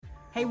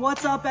Hey,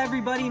 what's up,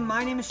 everybody?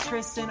 My name is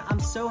Tristan. I'm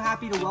so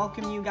happy to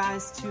welcome you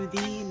guys to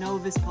the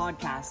Novus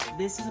podcast.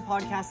 This is a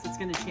podcast that's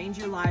going to change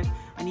your life.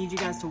 I need you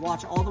guys to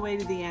watch all the way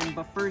to the end.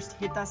 But first,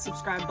 hit that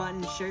subscribe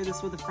button, share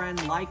this with a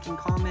friend, like and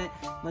comment.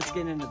 Let's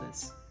get into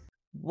this.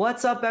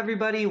 What's up,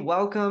 everybody?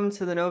 Welcome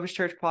to the Novus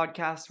Church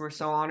podcast. We're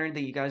so honored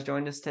that you guys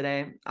joined us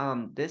today.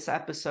 This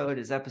episode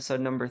is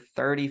episode number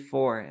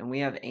 34, and we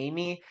have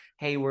Amy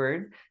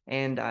Hayword,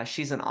 and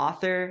she's an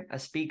author, a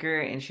speaker,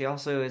 and she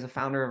also is a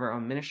founder of her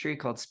own ministry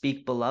called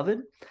Speak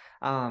Beloved.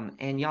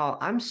 And y'all,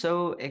 I'm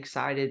so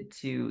excited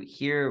to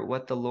hear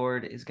what the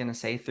Lord is going to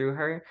say through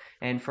her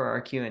and for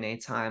our Q&A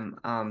time.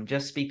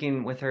 Just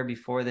speaking with her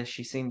before this,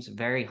 she seems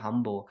very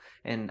humble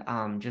and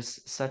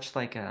just such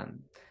like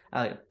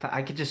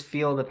I could just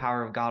feel the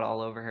power of God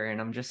all over her,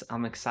 and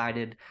I'm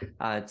excited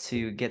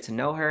to get to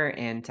know her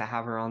and to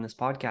have her on this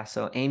podcast.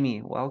 So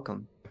Amy,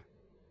 welcome.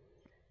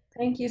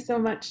 Thank you so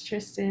much,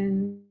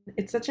 Tristan.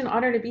 It's such an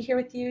honor to be here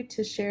with you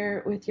to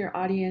share with your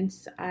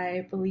audience.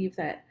 I believe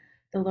that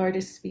the Lord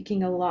is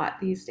speaking a lot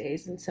these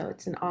days, and so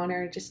it's an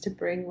honor just to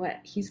bring what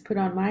He's put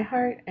on my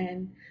heart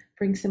and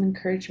bring some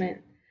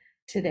encouragement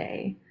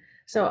today.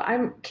 So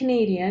I'm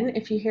Canadian.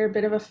 If you hear a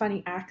bit of a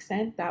funny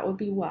accent, that would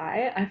be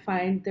why. I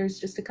find there's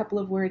just a couple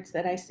of words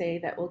that I say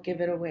that will give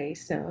it away,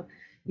 so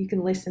you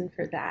can listen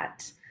for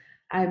that.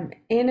 I'm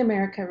in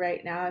America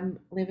right now. I'm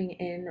living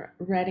in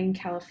Redding,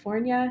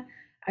 California.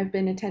 I've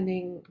been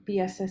attending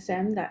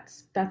BSSM,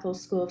 that's Bethel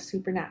School of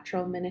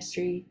Supernatural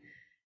Ministry,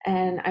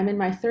 and I'm in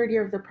my third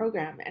year of the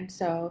program. And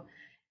so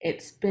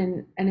it's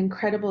been an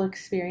incredible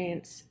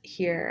experience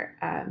here,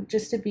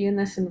 just to be in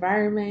this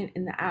environment,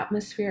 in the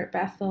atmosphere at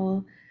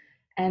Bethel,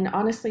 and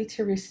honestly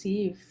to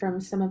receive from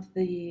some of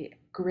the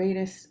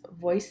greatest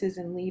voices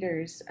and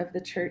leaders of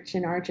the church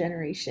in our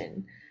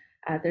generation.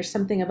 There's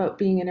something about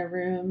being in a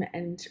room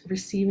and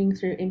receiving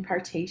through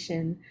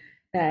impartation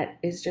that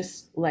is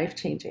just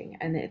life-changing,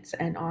 and it's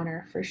an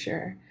honor for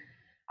sure.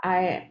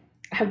 I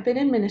have been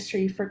in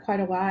ministry for quite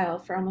a while,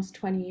 for almost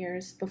 20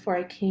 years before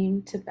I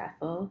came to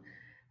Bethel,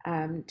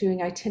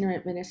 doing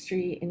itinerant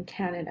ministry in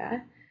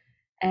Canada.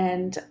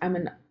 And I'm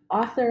an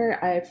author.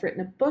 I've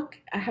written a book.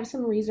 I have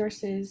some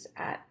resources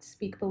at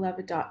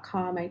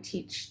speakbeloved.com. I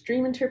teach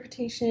dream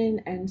interpretation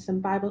and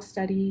some Bible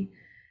study.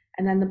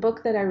 And then the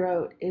book that I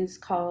wrote is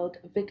called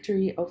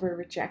Victory Over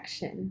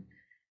Rejection.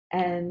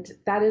 And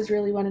that is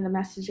really one of the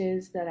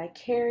messages that I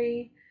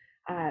carry.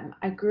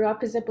 I grew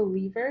up as a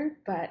believer,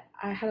 but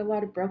I had a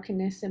lot of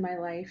brokenness in my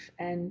life,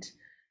 and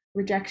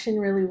rejection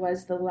really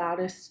was the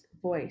loudest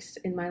voice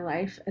in my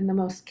life and the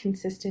most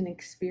consistent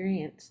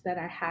experience that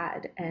I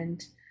had.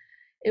 And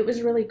it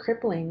was really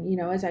crippling. You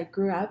know, as I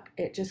grew up,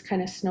 it just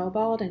kind of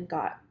snowballed and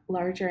got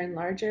larger and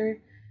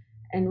larger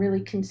and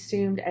really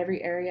consumed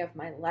every area of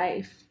my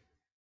life.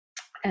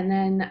 And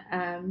then,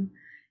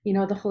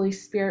 the Holy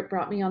Spirit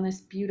brought me on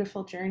this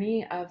beautiful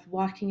journey of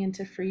walking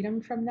into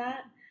freedom from that.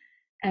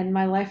 And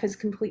my life has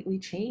completely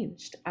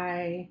changed.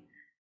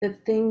 The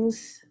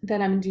things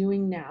that I'm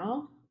doing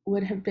now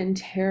would have been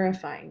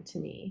terrifying to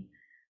me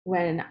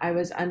when I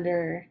was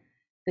under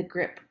the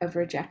grip of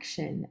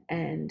rejection.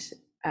 And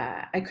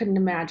I couldn't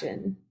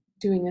imagine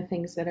doing the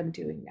things that I'm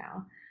doing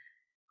now.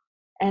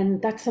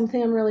 And that's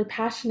something I'm really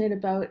passionate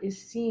about,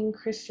 is seeing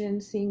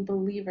Christians, seeing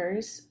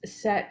believers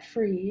set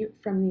free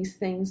from these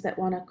things that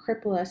want to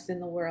cripple us in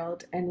the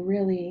world, and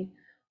really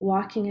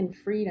walking in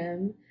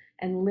freedom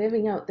and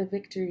living out the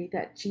victory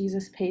that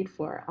Jesus paid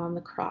for on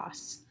the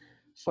cross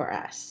for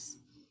us.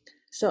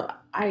 So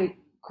I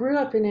grew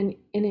up in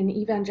an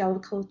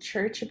evangelical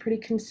church, a pretty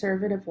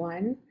conservative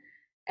one,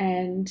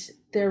 and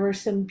there were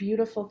some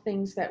beautiful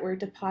things that were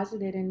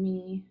deposited in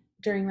me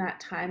during that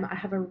time. I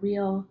have a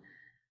real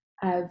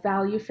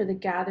value for the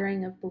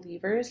gathering of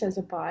believers as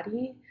a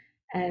body,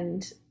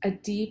 and a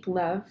deep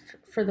love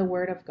for the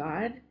Word of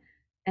God.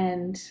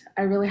 And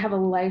I really have a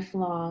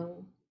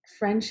lifelong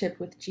friendship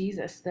with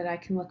Jesus that I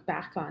can look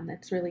back on,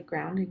 that's really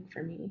grounding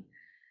for me.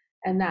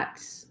 And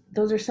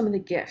those are some of the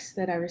gifts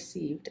that I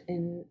received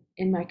in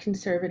my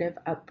conservative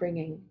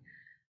upbringing.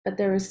 But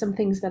there was some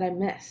things that I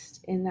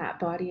missed in that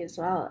body as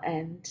well.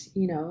 And,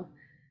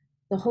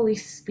 the Holy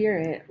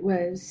Spirit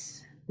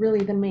was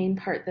really the main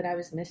part that I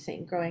was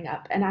missing growing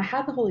up. And I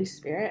had the Holy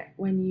Spirit.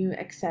 When you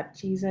accept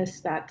Jesus,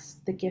 that's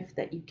the gift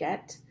that you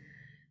get.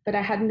 But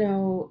I had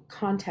no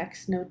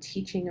context, no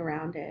teaching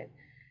around it.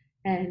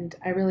 And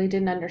I really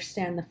didn't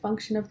understand the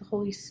function of the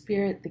Holy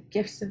Spirit, the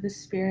gifts of the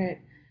Spirit,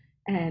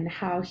 and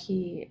how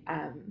He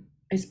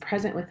is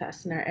present with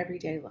us in our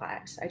everyday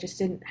lives. I just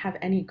didn't have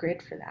any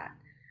grid for that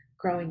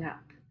growing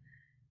up.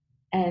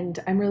 And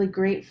I'm really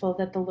grateful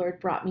that the Lord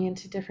brought me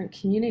into different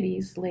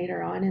communities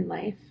later on in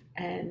life,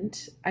 and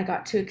I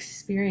got to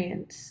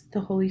experience the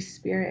Holy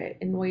Spirit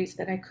in ways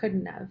that I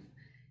couldn't have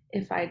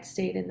if I'd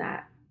stayed in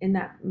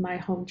my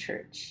home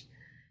church.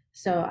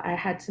 So I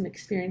had some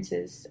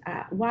experiences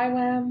at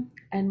YWAM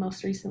and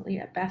most recently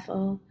at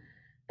Bethel,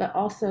 but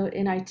also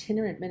in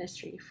itinerant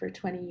ministry for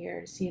 20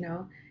 years,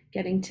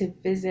 getting to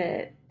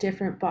visit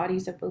different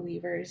bodies of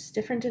believers,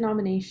 different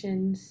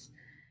denominations,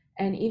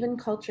 and even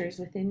cultures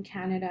within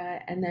Canada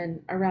and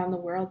then around the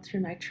world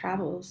through my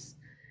travels,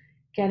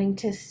 getting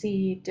to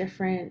see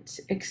different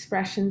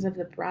expressions of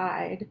the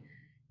bride,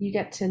 you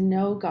get to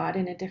know God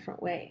in a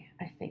different way,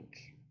 I think.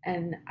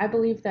 And I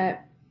believe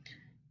that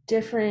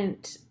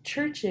different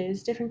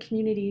churches, different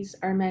communities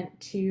are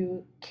meant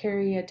to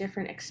carry a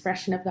different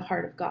expression of the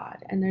heart of God.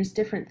 And there's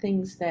different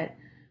things that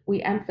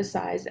we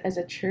emphasize as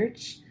a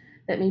church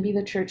that maybe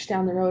the church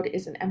down the road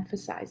isn't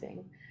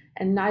emphasizing.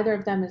 And neither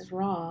of them is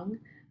wrong,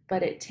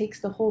 but it takes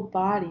the whole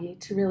body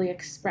to really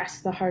express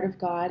the heart of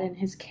God and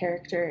his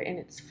character in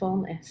its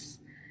fullness.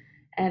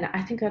 And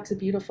I think that's a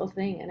beautiful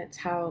thing, and it's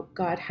how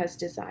God has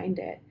designed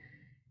it.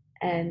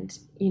 And,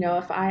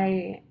 if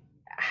I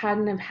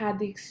hadn't have had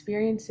the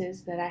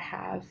experiences that I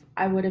have,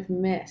 I would have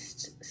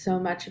missed so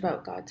much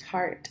about God's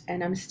heart.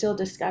 And I'm still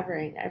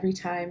discovering every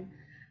time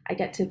I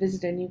get to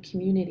visit a new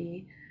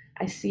community,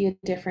 I see a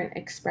different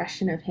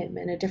expression of him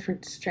and a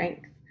different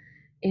strength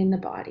in the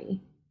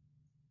body.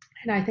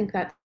 And I think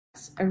that's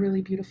a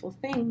really beautiful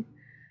thing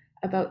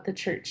about the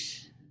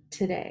church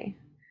today.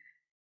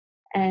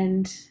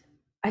 And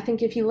I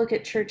think if you look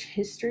at church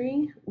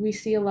history, we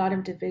see a lot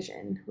of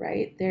division,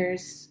 right?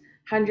 There's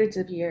hundreds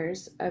of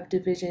years of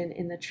division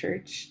in the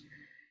church,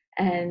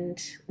 and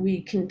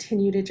we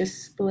continue to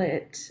just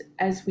split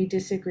as we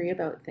disagree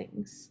about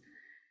things.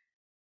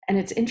 And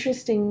it's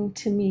interesting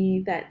to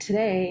me that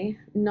today,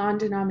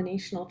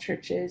 non-denominational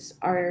churches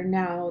are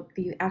now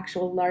the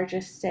actual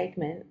largest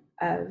segment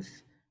of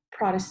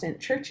Protestant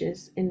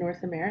churches in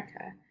North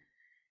America.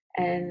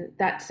 And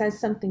that says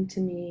something to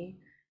me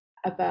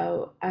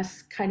about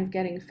us kind of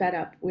getting fed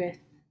up with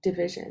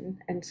division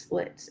and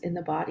splits in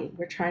the body.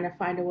 We're trying to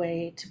find a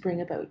way to bring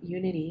about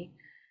unity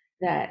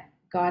that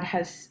God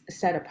has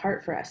set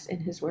apart for us in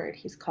his word.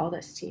 He's called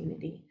us to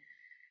unity.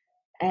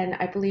 And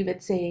I believe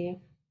it's a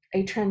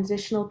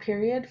transitional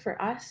period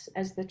for us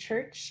as the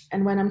church.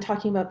 And when I'm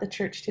talking about the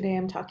church today,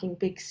 I'm talking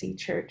Big C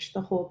church,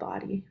 the whole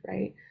body,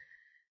 right?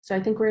 So I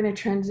think we're in a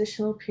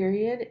transitional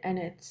period, and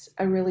it's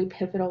a really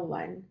pivotal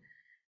one.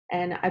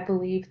 And I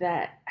believe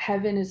that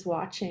heaven is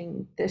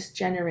watching this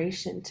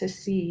generation to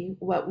see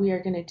what we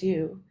are going to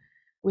do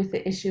with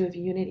the issue of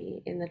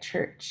unity in the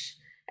church.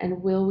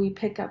 And will we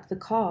pick up the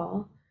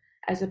call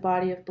as a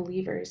body of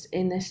believers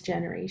in this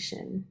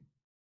generation?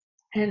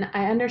 And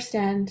I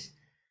understand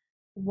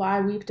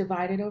why we've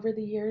divided over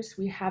the years.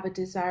 We have a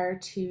desire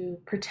to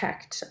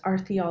protect our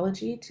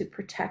theology, to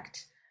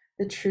protect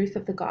the truth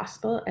of the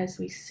gospel as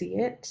we see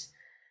it.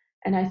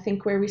 And I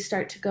think where we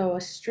start to go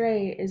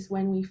astray is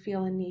when we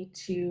feel a need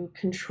to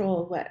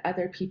control what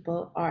other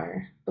people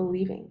are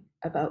believing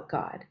about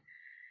God.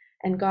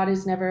 And God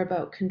is never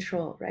about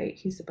control, right?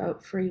 He's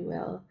about free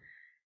will.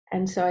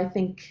 And so I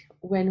think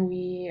when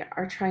we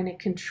are trying to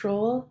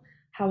control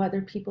how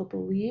other people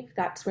believe,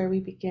 that's where we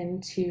begin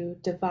to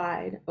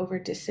divide over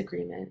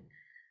disagreement.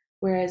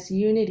 Whereas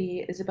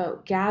unity is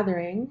about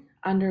gathering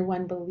under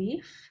one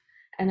belief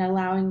and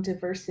allowing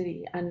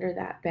diversity under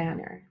that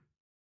banner.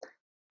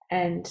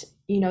 And,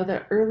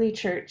 the early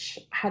church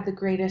had the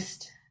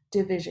greatest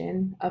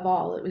division of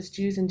all. It was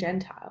Jews and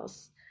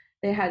Gentiles.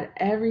 They had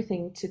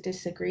everything to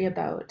disagree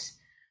about,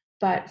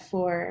 but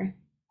for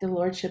the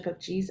lordship of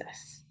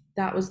Jesus.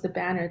 That was the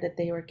banner that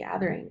they were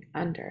gathering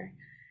under.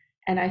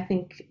 And I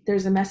think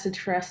there's a message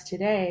for us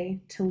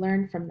today to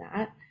learn from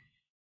that.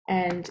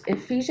 And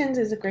Ephesians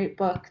is a great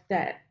book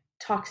that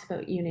talks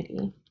about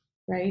unity,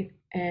 right?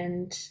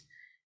 And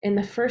in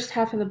the first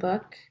half of the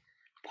book,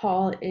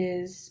 Paul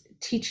is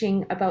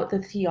teaching about the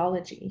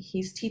theology.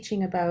 He's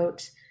teaching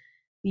about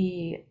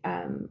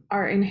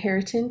our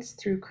inheritance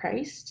through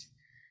Christ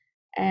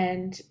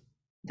and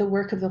the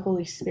work of the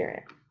Holy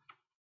Spirit.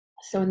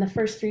 So in the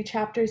first 3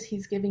 chapters,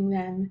 he's giving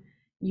them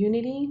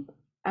unity,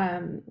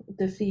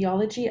 the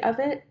theology of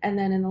it, and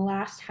then in the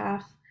last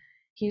half,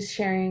 he's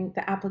sharing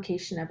the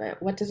application of it.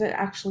 What does it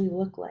actually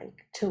look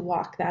like to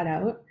walk that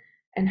out,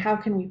 and how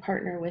can we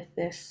partner with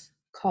this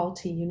call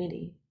to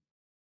unity?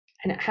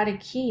 And it had a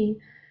key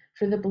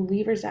for the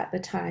believers at the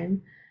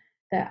time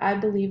that I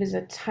believe is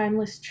a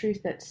timeless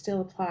truth that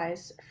still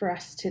applies for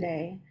us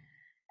today.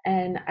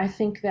 And I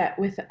think that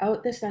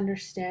without this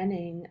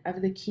understanding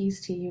of the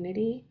keys to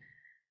unity,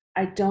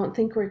 I don't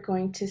think we're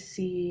going to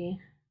see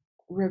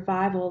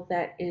revival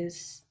that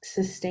is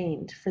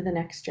sustained for the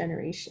next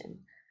generation.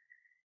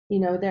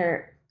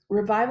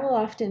 Revival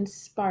often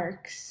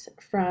sparks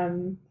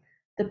from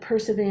the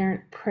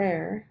perseverant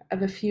prayer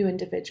of a few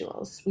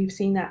individuals. We've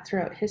seen that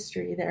throughout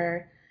history. There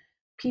are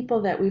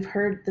people that we've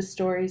heard the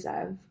stories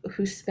of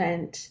who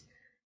spent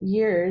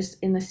years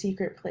in the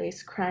secret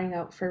place crying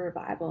out for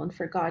revival and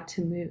for God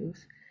to move.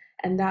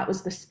 And that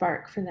was the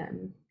spark for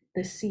them,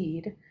 the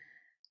seed.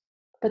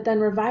 But then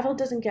revival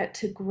doesn't get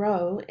to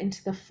grow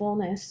into the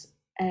fullness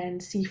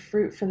and see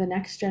fruit for the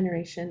next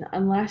generation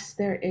unless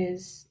there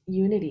is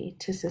unity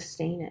to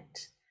sustain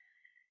it.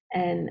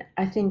 And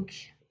I think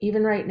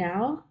even right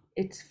now,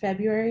 it's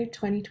February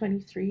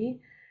 2023,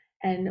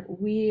 and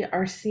we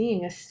are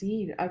seeing a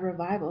seed of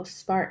revival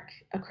spark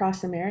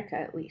across America,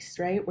 at least,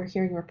 right? We're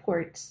hearing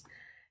reports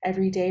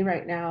every day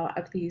right now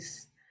of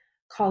these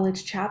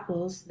college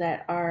chapels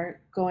that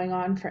are going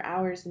on for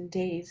hours and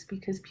days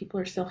because people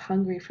are so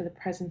hungry for the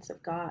presence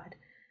of God.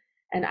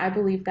 And I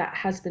believe that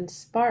has been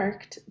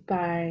sparked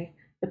by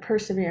the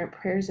perseverant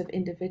prayers of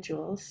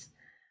individuals,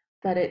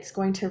 but it's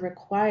going to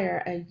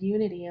require a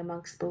unity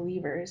amongst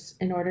believers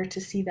in order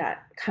to see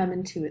that come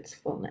into its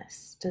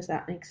fullness. Does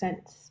that make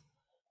sense?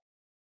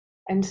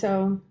 And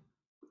so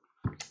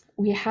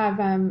we have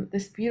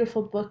this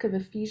beautiful book of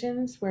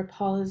Ephesians where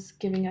Paul is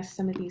giving us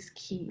some of these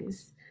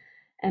keys.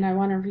 And I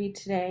want to read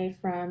today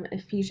from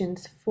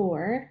Ephesians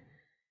 4.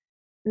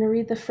 I'm going to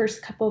read the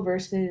first couple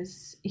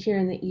verses here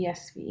in the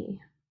ESV.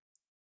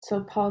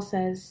 So Paul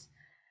says,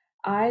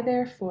 I,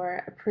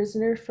 therefore, a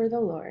prisoner for the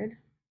Lord,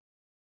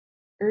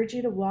 urge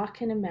you to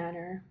walk in a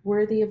manner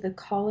worthy of the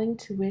calling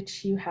to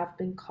which you have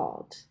been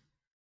called,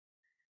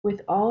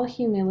 with all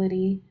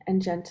humility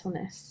and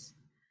gentleness,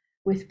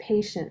 with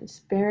patience,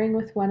 bearing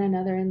with one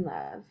another in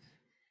love,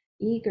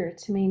 eager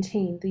to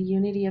maintain the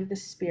unity of the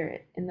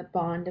Spirit in the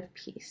bond of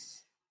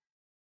peace.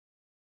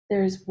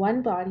 There is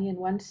one body and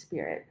one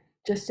Spirit,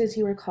 just as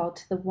you were called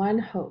to the one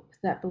hope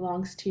that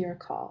belongs to your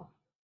call.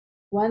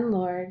 One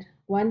Lord,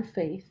 one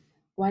faith,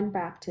 one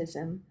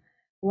baptism,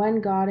 one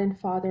God and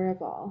Father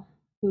of all,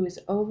 who is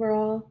over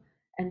all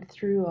and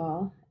through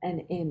all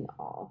and in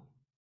all.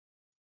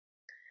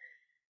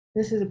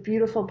 This is a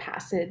beautiful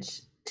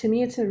passage. To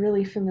me, it's a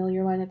really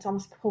familiar one. It's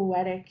almost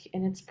poetic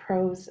in its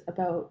prose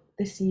about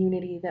this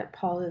unity that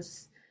Paul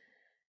is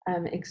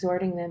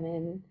exhorting them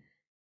in.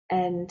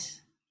 And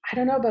I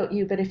don't know about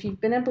you, but if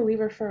you've been a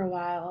believer for a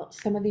while,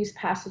 some of these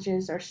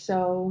passages are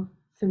so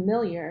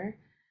familiar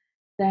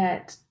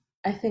that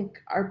I think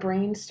our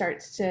brain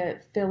starts to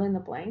fill in the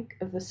blank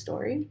of the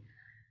story.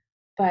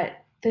 But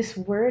this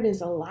word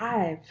is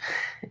alive.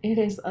 It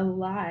is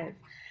alive.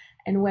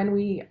 And when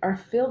we are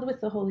filled with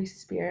the Holy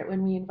Spirit,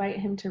 when we invite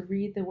him to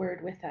read the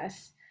word with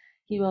us,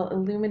 he will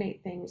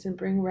illuminate things and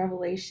bring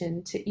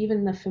revelation to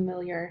even the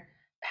familiar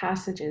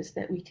passages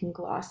that we can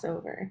gloss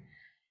over.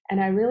 And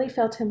I really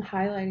felt him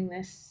highlighting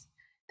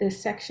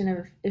this section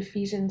of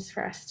Ephesians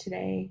for us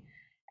today.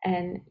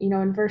 And,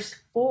 in verse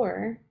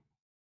 4,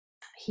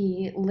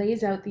 he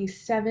lays out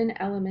these 7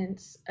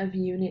 elements of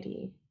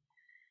unity.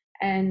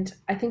 And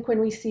I think when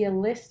we see a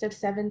list of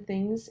 7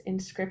 things in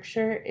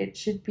Scripture, it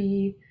should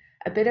be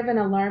a bit of an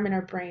alarm in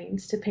our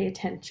brains to pay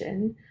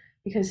attention,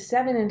 because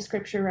 7 in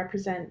Scripture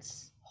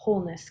represents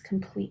wholeness,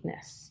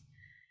 completeness.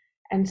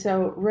 And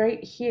so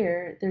right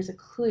here, there's a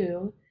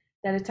clue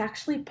that it's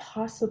actually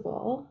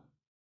possible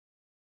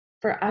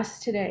for us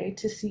today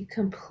to see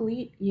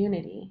complete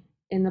unity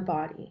in the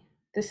body.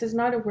 This is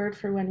not a word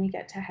for when we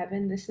get to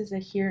heaven. This is a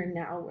here and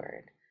now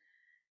word.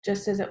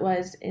 Just as it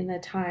was in the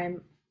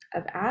time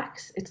of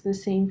Acts, it's the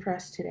same for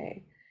us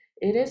today.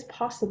 It is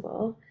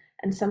possible,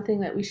 and something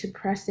that we should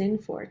press in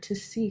for, to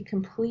see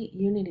complete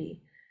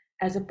unity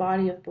as a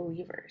body of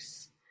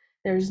believers.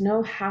 There's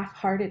no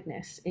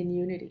half-heartedness in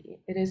unity.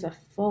 It is a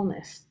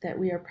fullness that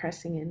we are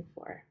pressing in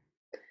for.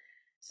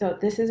 So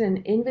this is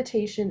an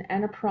invitation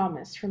and a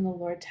promise from the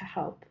Lord to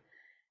help.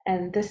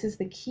 And this is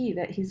the key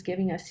that he's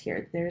giving us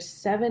here. There's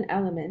 7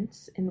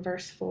 elements in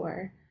verse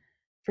 4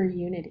 for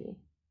unity.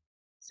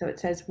 So it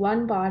says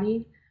one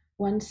body,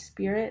 one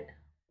Spirit,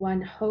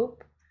 one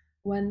hope,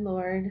 one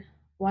Lord,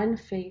 one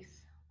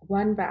faith,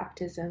 one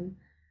baptism,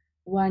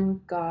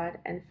 one God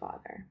and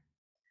Father.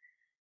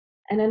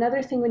 And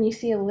another thing, when you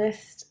see a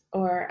list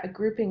or a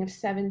grouping of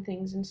 7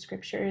 things in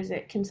Scripture, is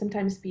it can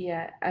sometimes be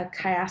a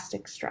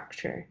chiastic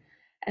structure.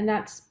 And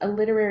that's a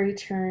literary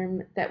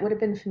term that would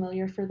have been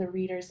familiar for the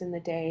readers in the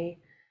day.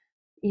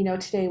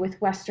 Today with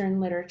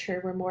Western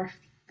literature, we're more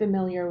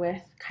familiar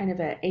with kind of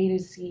a to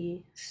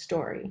Z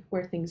story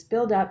where things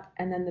build up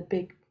and then the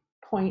big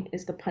point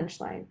is the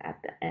punchline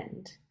at the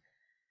end.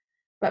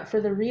 But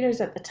for the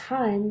readers at the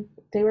time,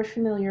 they were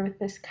familiar with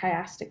this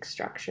chiastic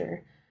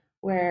structure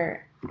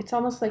where it's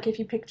almost like if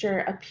you picture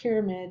a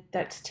pyramid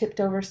that's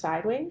tipped over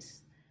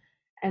sideways.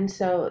 And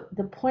so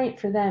the point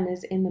for them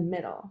is in the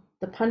middle.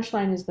 The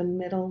punchline is the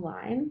middle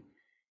line,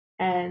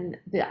 and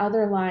the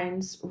other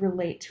lines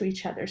relate to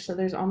each other. So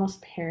there's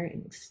almost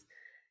pairings.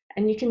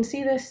 And you can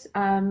see this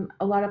a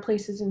lot of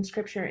places in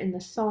Scripture. In the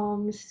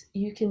Psalms,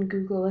 you can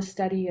Google a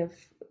study of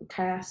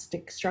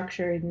chiastic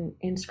structure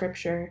in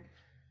Scripture.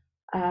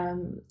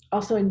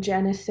 Also in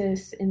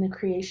Genesis, in the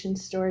creation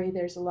story,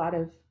 there's a lot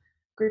of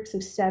groups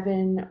of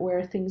 7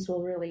 where things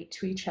will relate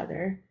to each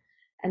other.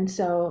 And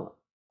so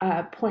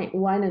point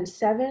 1 and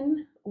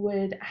 7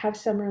 would have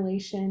some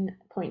relation,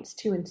 points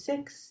 2 and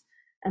 6,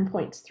 and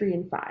points 3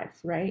 and 5,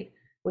 right?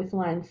 With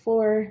line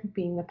 4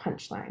 being the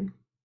punchline.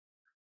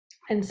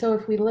 And so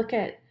if we look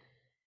at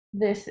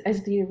this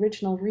as the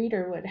original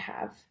reader would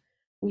have,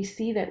 we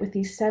see that with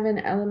these 7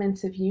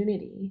 elements of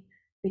unity,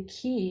 the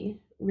key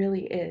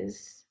really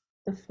is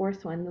the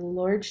 4th one, the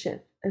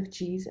Lordship of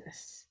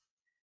Jesus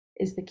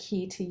is the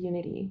key to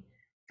unity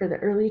for the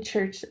early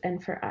church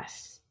and for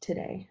us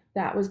today.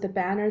 That was the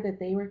banner that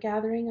they were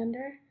gathering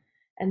under,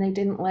 and they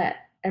didn't let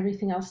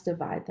everything else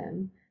divide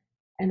them.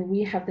 And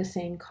we have the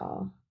same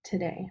call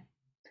today.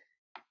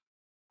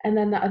 And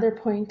then the other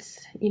points,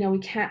 we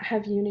can't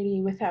have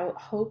unity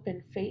without hope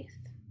and faith.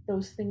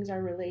 Those things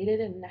are related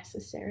and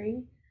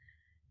necessary.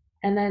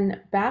 And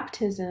then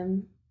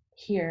baptism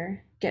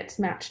here gets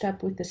matched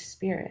up with the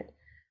Spirit.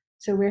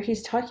 So where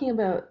he's talking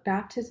about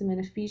baptism in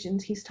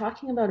Ephesians, he's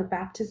talking about a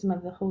baptism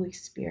of the Holy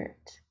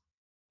Spirit.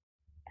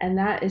 And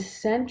that is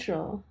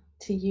central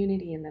to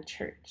unity in the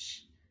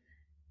church.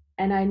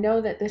 And I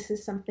know that this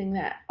is something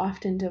that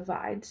often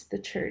divides the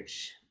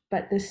church,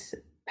 but this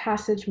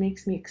passage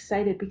makes me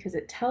excited because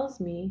it tells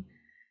me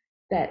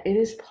that it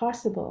is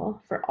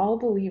possible for all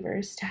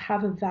believers to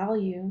have a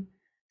value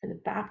for the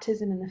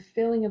baptism and the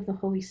filling of the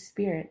Holy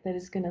Spirit that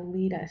is going to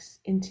lead us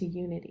into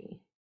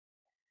unity.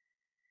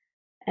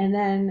 And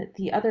then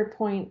the other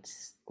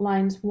points,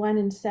 lines 1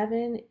 and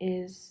 7,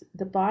 is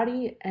the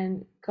body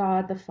and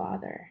God the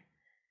Father.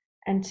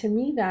 And to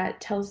me,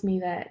 that tells me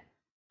that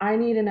I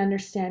need an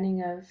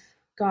understanding of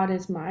God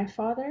as my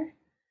Father,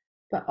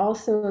 but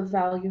also a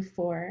value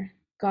for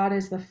God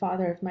as the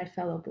Father of my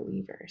fellow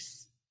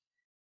believers.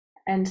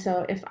 And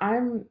so if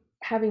I'm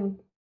having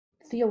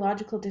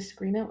theological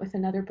disagreement with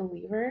another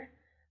believer,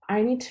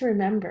 I need to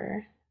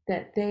remember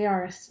that they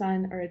are a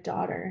son or a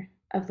daughter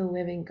of the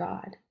living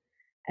God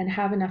and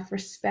have enough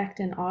respect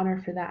and honor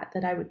for that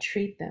I would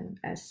treat them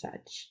as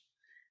such.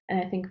 And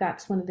I think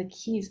that's one of the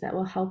keys that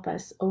will help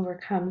us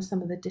overcome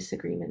some of the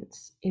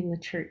disagreements in the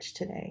church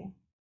today.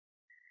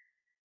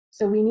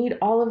 So we need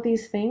all of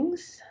these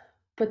things,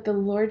 but the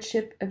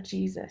lordship of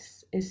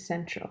Jesus is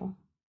central.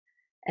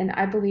 And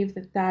I believe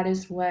that that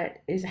is what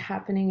is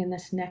happening in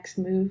this next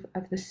move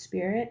of the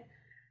Spirit.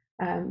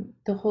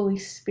 The Holy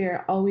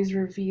Spirit always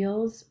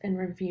reveals and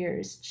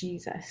reveres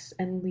Jesus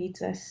and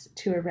leads us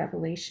to a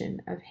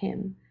revelation of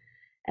him.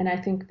 And I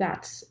think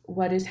that's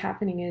what is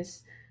happening,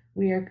 is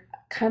we are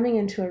coming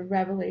into a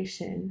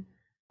revelation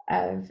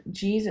of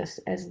Jesus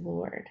as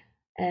Lord.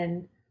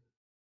 And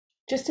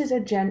just as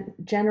a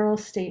general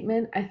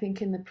statement, I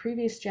think in the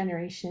previous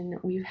generation,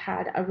 we've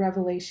had a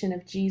revelation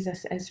of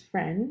Jesus as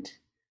friend.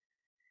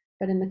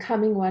 But in the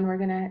coming one, we're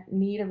going to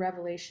need a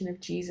revelation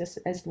of Jesus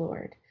as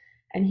Lord.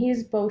 And he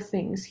is both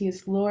things. He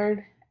is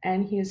Lord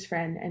and he is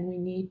friend, and we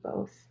need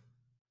both.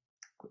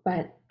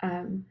 But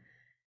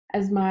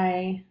as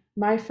my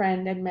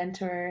friend and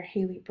mentor,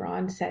 Haley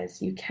Braun,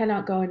 says, you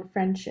cannot go in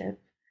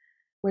friendship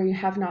where you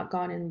have not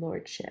gone in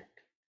lordship.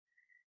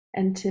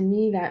 And to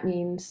me, that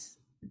means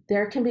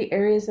there can be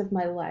areas of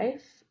my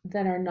life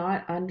that are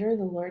not under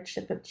the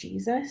lordship of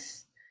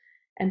Jesus.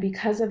 And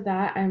because of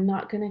that, I'm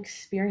not going to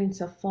experience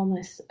a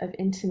fullness of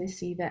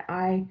intimacy that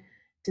I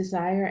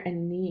desire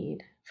and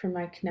need for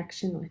my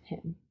connection with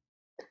him.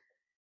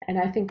 And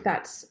I think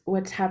that's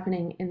what's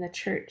happening in the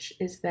church,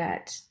 is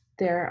that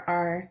there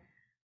are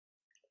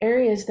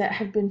areas that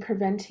have been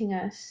preventing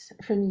us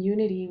from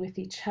unity with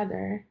each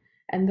other,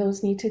 and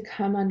those need to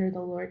come under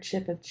the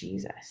lordship of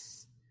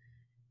Jesus.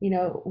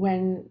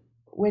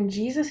 When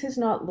Jesus is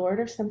not Lord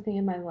of something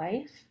in my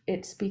life,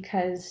 it's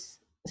because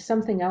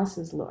something else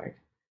is Lord.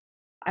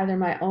 Either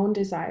my own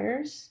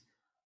desires,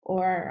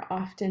 or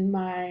often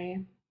my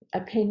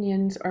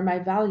opinions or my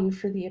value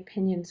for the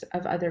opinions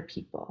of other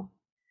people.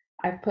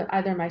 I've put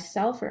either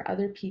myself or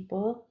other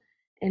people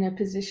in a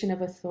position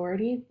of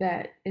authority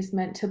that is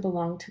meant to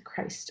belong to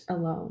Christ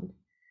alone.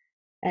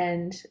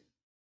 And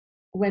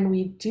when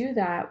we do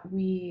that,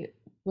 we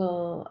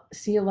will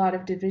see a lot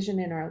of division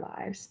in our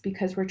lives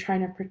because we're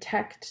trying to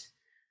protect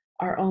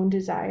our own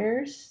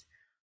desires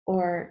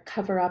or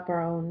cover up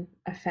our own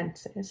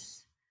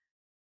offenses.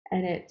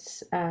 And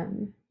it's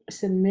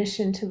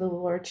submission to the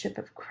lordship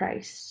of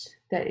Christ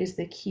that is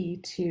the key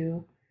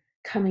to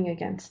coming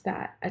against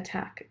that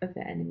attack of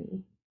the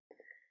enemy.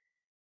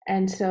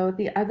 And so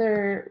the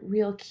other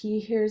real key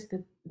here is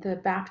the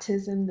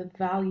baptism, the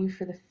value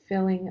for the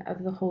filling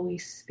of the Holy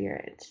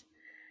Spirit.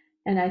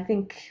 And I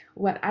think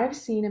what I've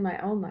seen in my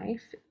own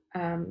life,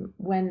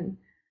 when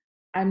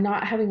I'm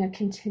not having a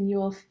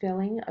continual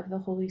filling of the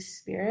Holy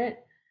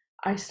Spirit,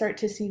 I start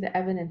to see the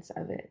evidence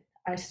of it.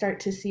 I start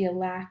to see a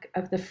lack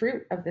of the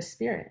fruit of the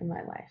Spirit in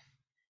my life.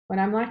 When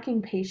I'm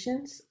lacking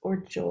patience or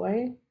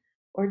joy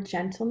or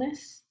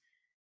gentleness,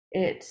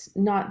 it's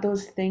not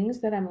those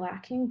things that I'm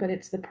lacking, but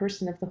it's the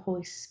person of the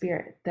Holy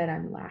Spirit that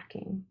I'm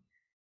lacking.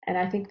 And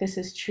I think this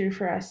is true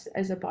for us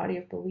as a body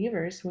of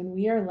believers. When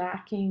we are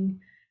lacking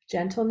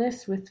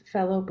gentleness with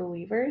fellow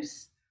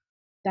believers,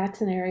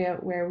 that's an area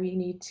where we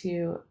need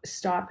to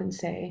stop and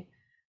say,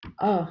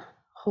 oh,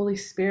 Holy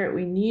Spirit,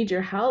 we need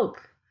your help.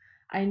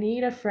 I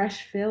need a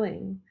fresh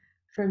filling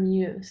from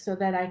you so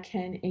that I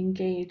can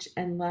engage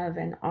and love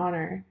and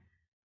honor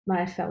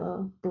my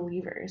fellow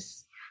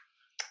believers.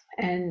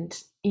 And,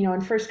 in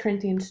 1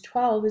 Corinthians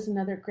 12 is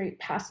another great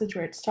passage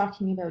where it's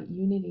talking about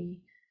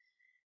unity.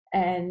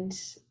 And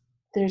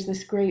there's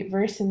this great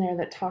verse in there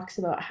that talks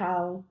about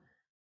how,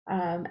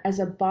 as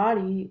a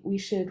body, we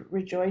should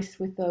rejoice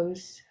with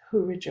those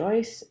who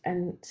rejoice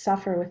and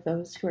suffer with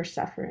those who are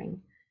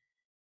suffering.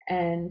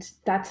 And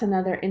that's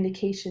another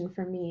indication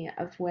for me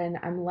of when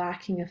I'm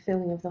lacking a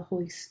filling of the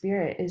Holy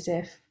Spirit, is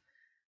if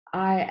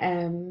I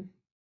am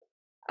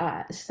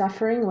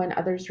suffering when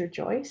others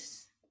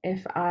rejoice,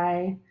 if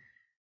I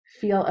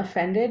feel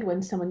offended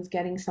when someone's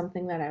getting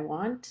something that I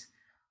want,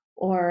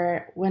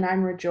 or when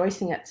I'm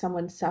rejoicing at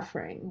someone's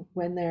suffering,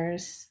 when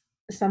there's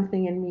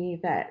something in me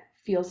that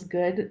feels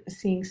good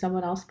seeing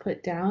someone else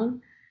put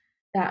down,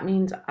 that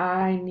means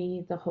I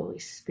need the Holy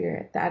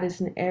Spirit. That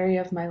is an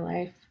area of my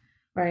life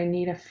where I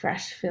need a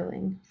fresh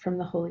filling from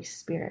the Holy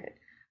Spirit.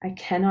 I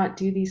cannot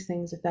do these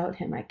things without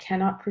Him. I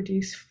cannot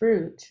produce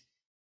fruit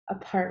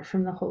apart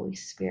from the Holy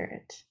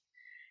Spirit.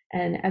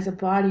 And as a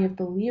body of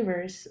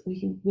believers,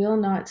 we will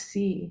not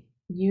see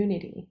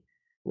unity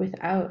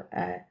without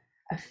a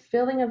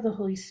filling of the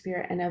Holy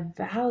Spirit and a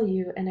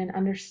value and an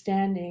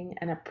understanding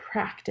and a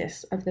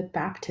practice of the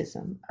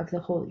baptism of the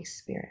Holy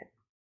Spirit.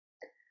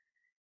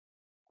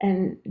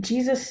 And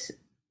Jesus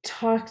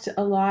talked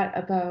a lot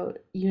about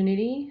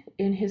unity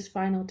in his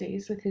final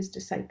days with his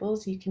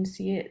disciples. You can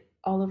see it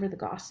all over the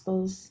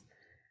Gospels.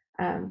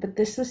 But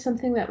this was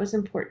something that was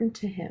important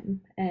to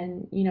him.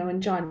 And,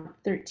 in John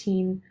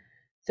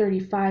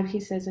 13:35, he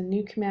says, "A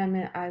new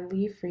commandment I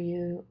leave for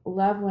you,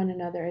 love one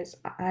another as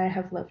I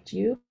have loved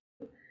you.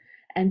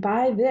 And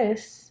by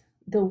this,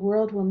 the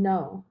world will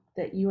know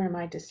that you are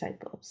my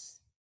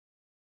disciples."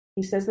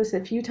 He says this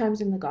a few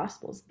times in the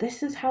Gospels.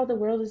 This is how the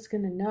world is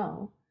going to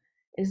know,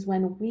 is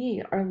when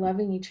we are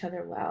loving each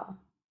other well.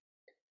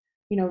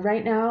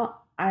 Right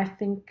now, I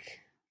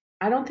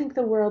don't think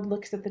the world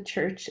looks at the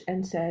church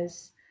and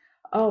says,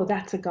 "Oh,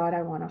 that's a God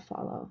I want to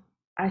follow."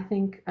 I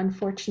think,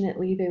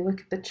 unfortunately, they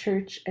look at the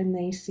church and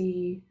they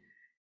see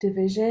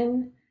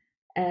division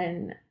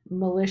and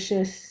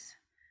malicious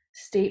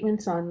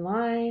statements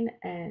online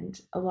and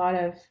a lot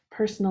of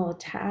personal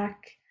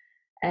attack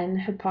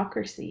and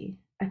hypocrisy.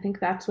 I think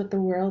that's what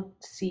the world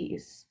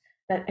sees.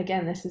 But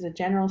again, this is a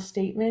general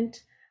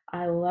statement.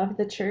 I love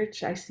the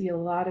church. I see a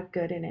lot of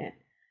good in it.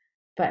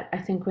 But I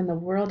think when the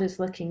world is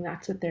looking,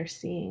 that's what they're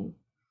seeing.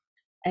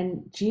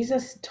 And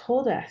Jesus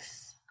told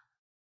us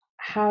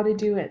how to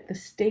do it. The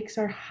stakes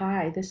are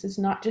high. This is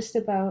not just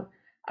about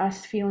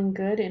us feeling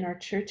good in our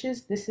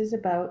churches. This is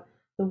about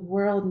the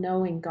world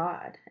knowing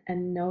God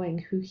and knowing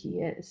who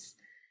He is.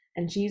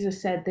 And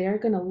Jesus said, they're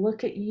going to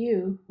look at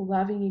you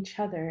loving each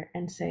other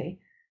and say,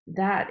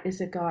 that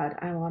is a God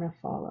I want to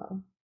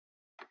follow.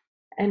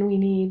 And we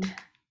need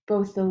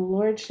both the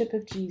lordship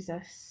of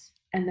Jesus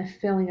and the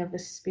filling of the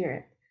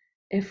Spirit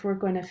if we're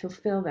going to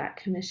fulfill that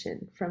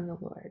commission from the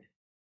Lord.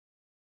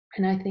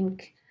 And I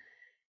think,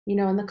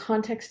 in the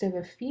context of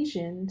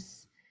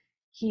Ephesians,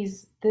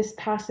 this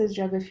passage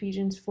of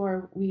Ephesians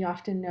 4, we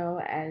often know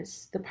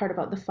as the part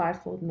about the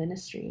fivefold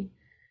ministry.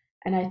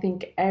 And I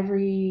think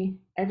every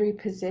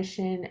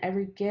position,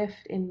 every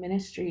gift in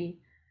ministry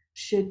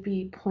should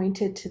be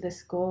pointed to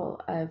this goal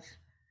of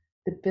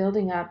the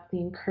building up, the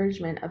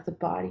encouragement of the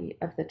body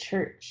of the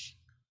church.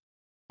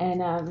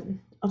 And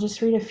I'll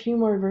just read a few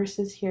more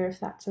verses here, if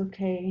that's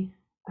okay.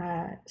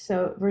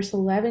 So verse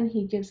 11,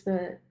 he gives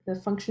the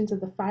functions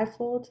of the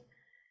fivefold.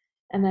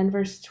 And then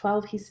verse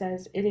 12, he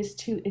says, it is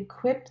to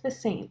equip the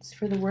saints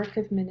for the work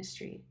of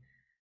ministry,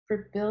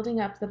 for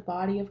building up the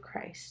body of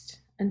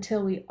Christ,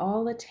 until we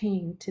all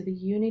attain to the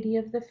unity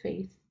of the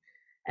faith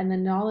and the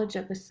knowledge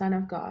of the Son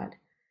of God,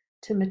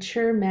 to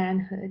mature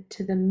manhood,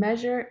 to the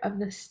measure of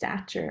the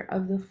stature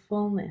of the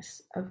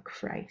fullness of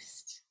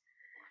Christ.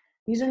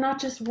 These are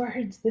not just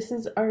words. This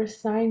is our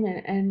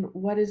assignment and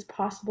what is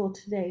possible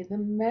today. The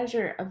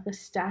measure of the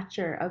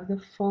stature of the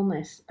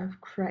fullness of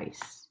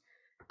Christ.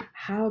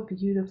 How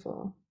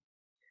beautiful.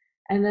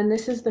 And then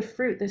this is the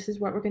fruit. This is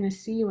what we're going to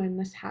see when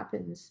this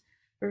happens.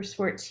 Verse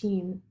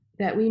 14,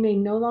 that we may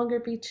no longer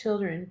be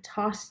children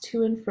tossed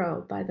to and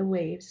fro by the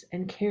waves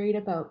and carried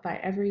about by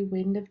every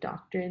wind of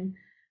doctrine,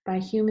 by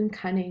human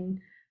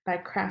cunning, by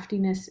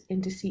craftiness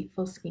in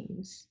deceitful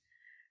schemes.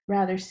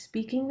 Rather,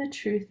 speaking the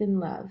truth in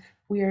love,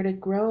 we are to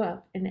grow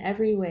up in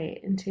every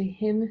way into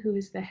Him who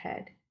is the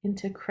head,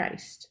 into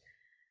Christ,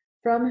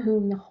 from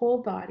whom the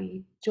whole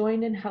body,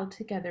 joined and held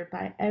together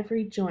by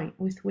every joint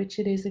with which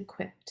it is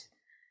equipped,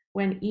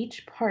 when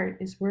each part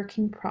is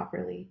working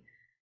properly,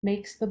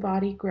 makes the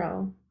body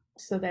grow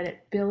so that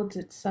it builds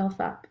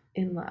itself up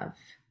in love.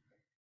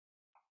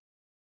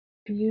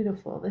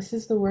 Beautiful. This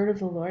is the word of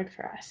the Lord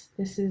for us.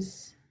 This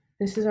is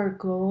our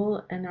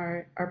goal and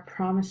our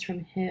promise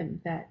from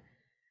Him, that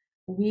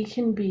we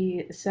can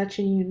be such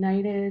a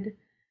united,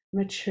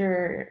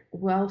 mature,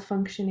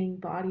 well-functioning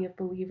body of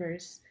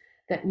believers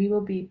that we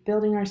will be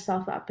building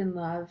ourselves up in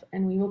love,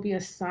 and we will be a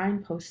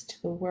signpost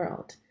to the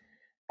world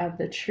of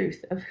the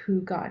truth of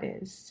who God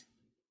is.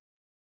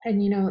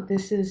 And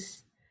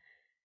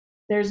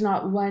there's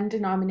not one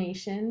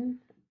denomination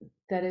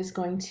that is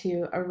going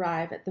to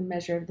arrive at the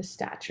measure of the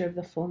stature of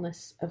the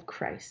fullness of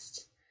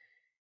Christ.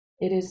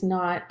 It is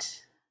not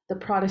the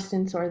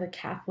Protestants or the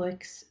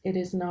Catholics. It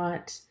is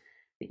not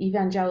the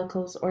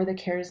evangelicals or the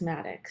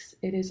charismatics.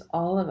 It is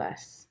all of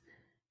us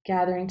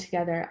gathering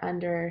together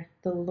under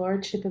the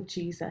lordship of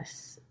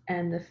Jesus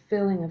and the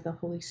filling of the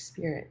Holy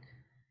Spirit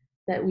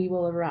that we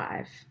will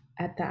arrive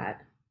at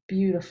that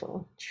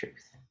beautiful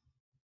truth.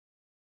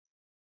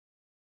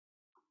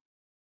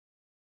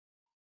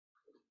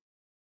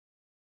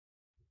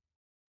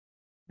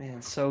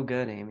 Man, so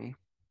good, Amy.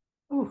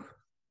 Ooh.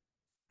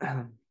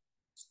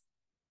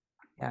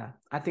 Yeah,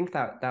 I think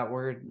that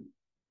word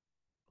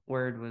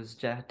was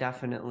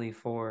definitely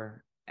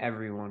for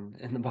everyone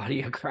in the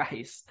body of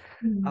Christ.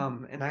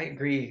 Mm. And I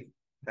agree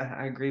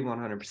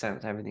 100%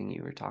 with everything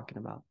you were talking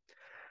about.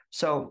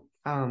 So,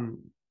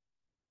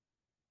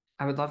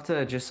 I would love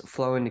to just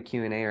flow into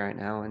Q&A right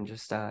now and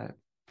just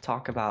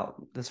talk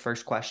about this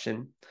first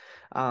question.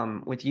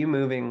 With you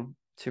moving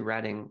to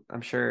Reading,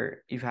 I'm sure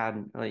you've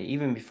had, like,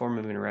 even before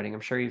moving to Reading, I'm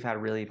sure you've had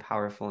really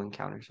powerful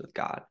encounters with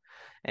God.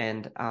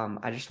 And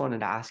I just wanted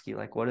to ask you,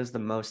 like, what is the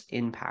most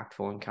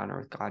impactful encounter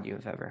with God you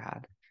have ever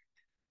had?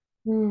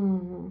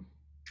 Hmm.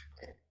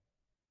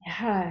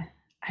 Yeah.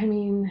 I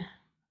mean,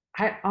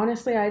 I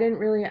honestly I didn't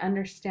really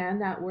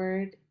understand that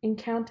word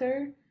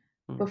encounter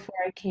Mm, before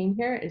I came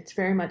here. It's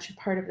very much a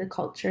part of the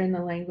culture and the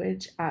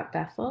language at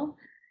Bethel,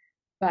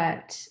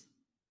 but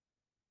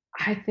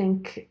I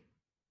think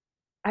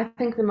I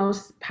think the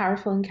most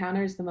powerful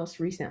encounter is the most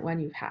recent one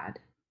you've had.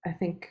 I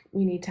think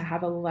we need to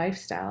have a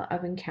lifestyle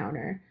of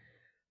encounter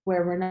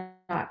where we're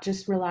not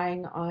just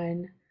relying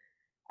on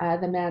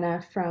the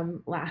manna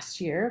from last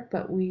year,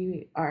 but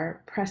we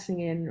are pressing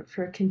in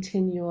for a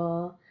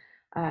continual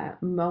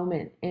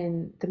moment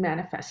in the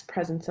manifest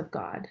presence of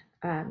God.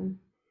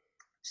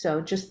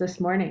 So just this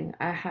morning,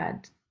 I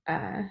had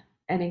an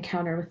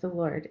encounter with the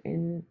Lord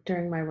in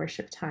during my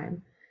worship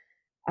time.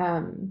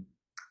 Um,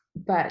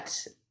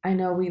 but I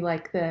know we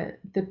like the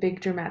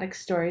big dramatic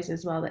stories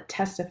as well that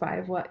testify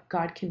of what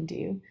God can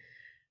do.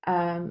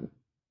 Um,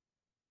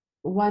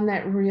 One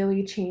that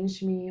really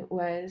changed me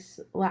was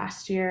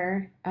last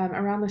year,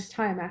 around this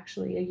time,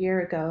 actually, a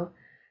year ago.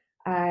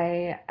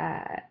 I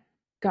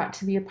got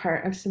to be a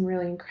part of some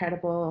really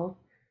incredible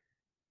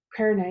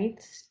prayer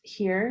nights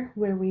here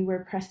where we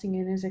were pressing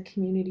in as a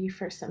community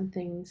for some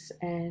things.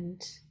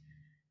 And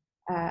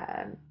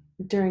uh,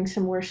 during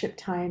some worship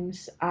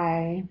times,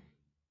 I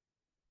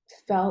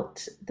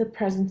felt the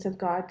presence of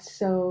God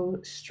so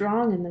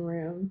strong in the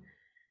room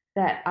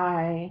that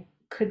I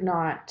could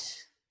not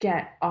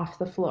get off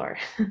the floor.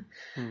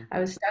 mm, I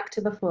was stuck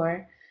to the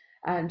floor,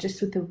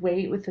 just with the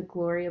weight, with the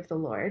glory of the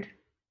Lord.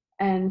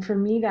 And for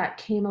me, that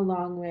came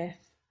along with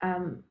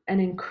an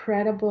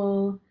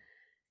incredible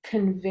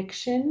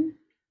conviction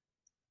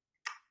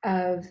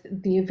of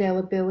the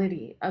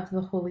availability of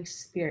the Holy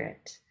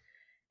Spirit.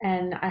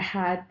 And I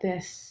had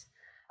this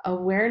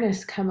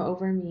awareness come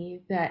over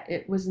me that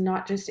it was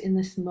not just in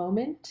this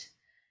moment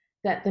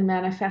that the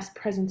manifest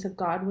presence of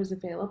God was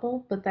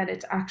available, but that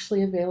it's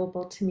actually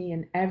available to me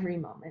in every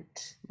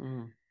moment.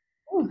 mm,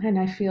 Ooh, and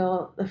I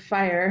feel the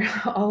fire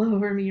all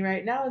over me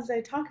right now as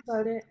I talk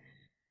about it,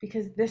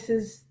 because this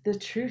is the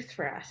truth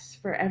for us,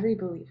 for every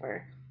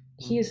believer.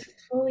 He mm, is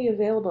fully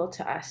available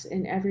to us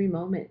in every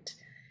moment.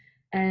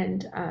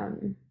 And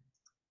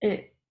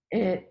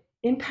it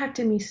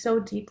impacted me so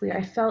deeply.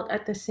 I felt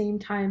at the same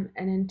time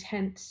an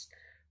intense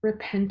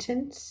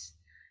repentance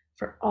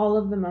for all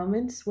of the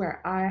moments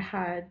where I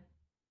had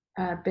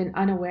been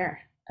unaware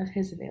of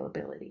his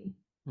availability.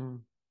 mm.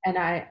 And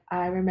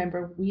I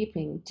remember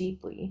weeping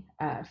deeply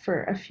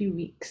for a few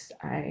weeks.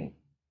 I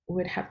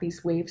would have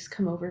these waves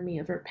come over me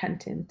of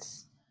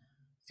repentance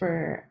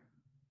for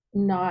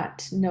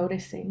not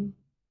noticing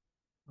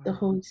the Wow.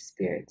 Holy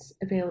Spirit's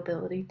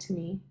availability to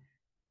me.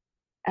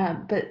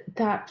 But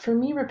that for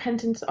me,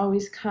 repentance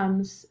always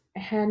comes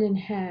hand in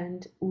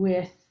hand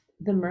with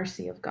the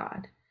mercy of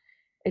God.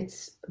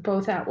 It's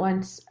both at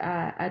once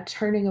a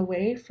turning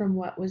away from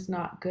what was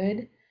not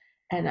good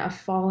and a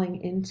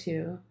falling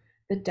into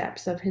the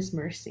depths of his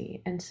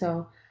mercy. And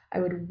so I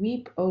would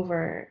weep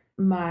over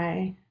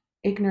my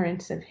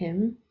ignorance of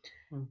him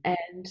Mm,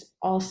 and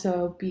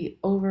also be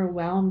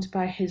overwhelmed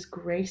by his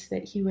grace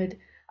that he would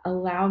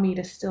allow me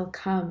to still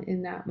come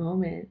in that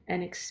moment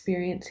and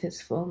experience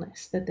his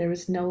fullness, that there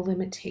was no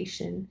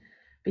limitation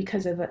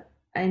because of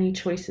any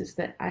choices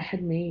that I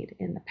had made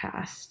in the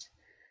past.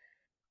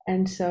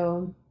 And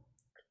so,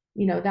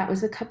 that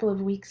was a couple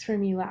of weeks for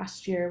me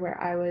last year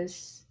where I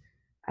was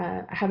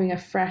having a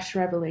fresh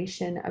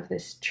revelation of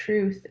this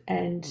truth.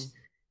 And mm,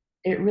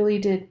 it really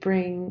did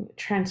bring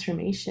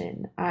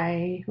transformation.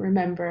 I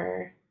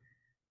remember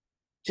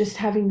just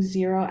having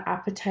zero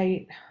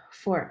appetite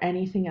for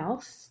anything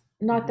else.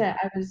 Not mhm. that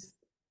I was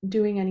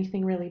doing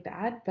anything really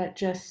bad, but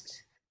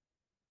just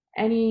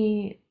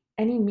any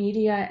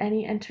media,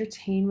 any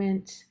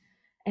entertainment,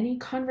 any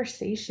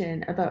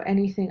conversation about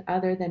anything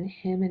other than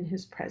him and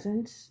his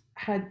presence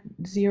had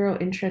zero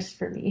interest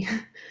for me.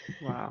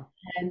 Wow.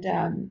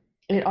 And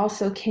it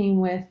also came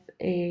with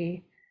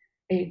a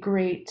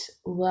great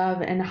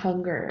love and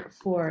hunger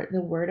for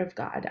the Word of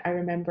God. I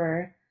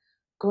remember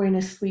going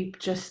to sleep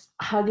just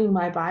hugging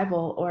my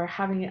Bible or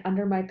having it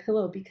under my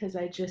pillow because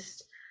I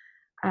just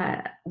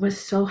was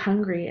so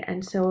hungry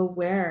and so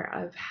aware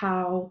of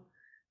how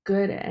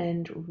good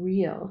and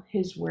real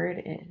His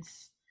Word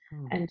is.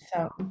 Mm, And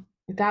so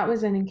that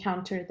was an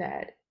encounter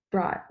that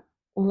brought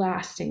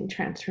lasting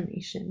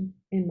transformation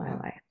in my wow.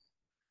 life.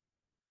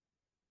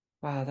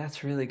 Wow,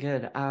 that's really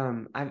good.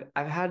 I've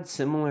had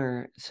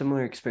similar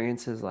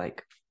experiences,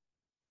 like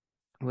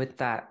with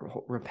that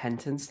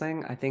repentance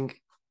thing, I think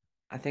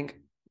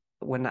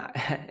when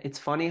it's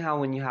funny how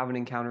when you have an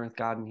encounter with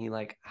God and he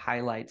like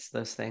highlights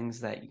those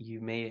things that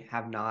you may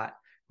have not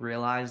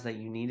realized that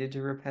you needed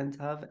to repent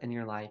of, and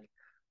you're like,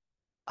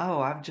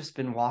 oh, I've just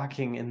been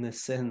walking in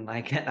this sin,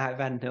 like I've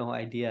had no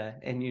idea.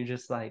 And you're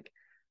just like,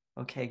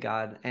 okay,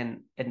 God,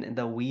 and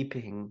the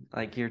weeping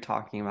like you're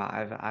talking about,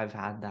 I've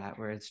had that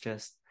where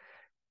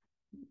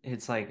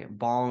it's like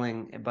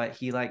bawling, but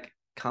he like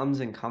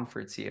comes and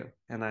comforts you.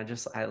 And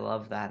I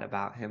love that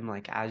about him.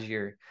 Like as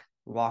you're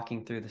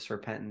walking through this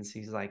repentance,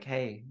 he's like,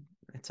 hey,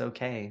 it's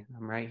okay.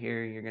 I'm right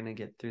here. You're gonna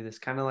get through this.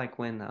 Kind of like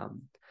when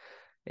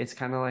it's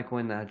kind of like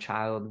when a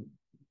child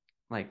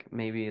like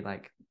maybe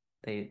like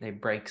they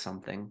break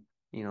something,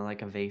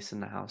 like a vase in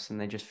the house, and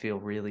they just feel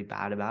really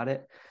bad about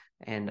it,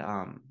 and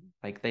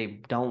like they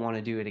don't want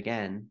to do it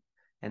again,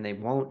 and they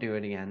won't do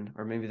it again,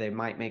 or maybe they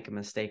might make a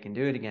mistake and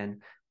do it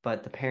again,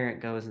 but the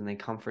parent goes and they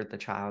comfort the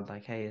child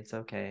like, hey, it's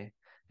okay,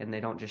 and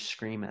they don't just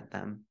scream at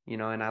them,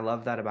 and I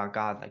love that about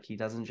God. Like he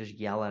doesn't just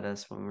yell at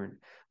us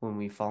when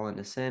we fall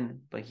into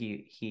sin, but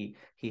he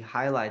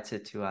highlights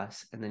it to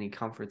us, and then he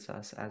comforts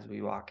us as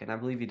we walk. And I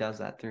believe he does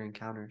that through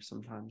encounters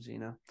sometimes.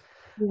 Yeah.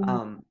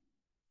 Um,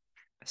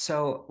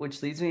 so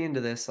which leads me into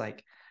this,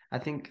 like, I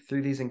think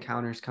through these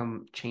encounters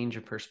come change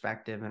of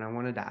perspective. And I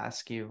wanted to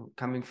ask you,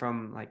 coming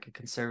from like a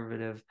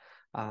conservative,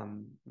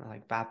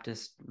 like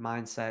Baptist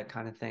mindset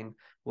kind of thing,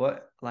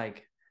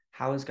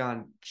 how has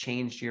God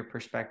changed your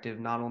perspective,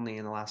 not only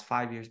in the last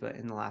 5 years, but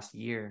in the last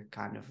year,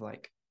 kind of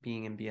like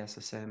being in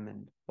BSSM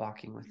and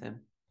walking with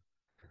him?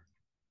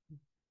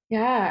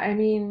 Yeah, I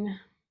mean,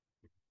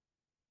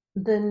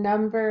 the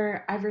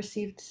number I've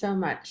received so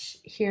much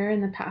here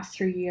in the past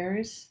 3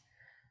 years,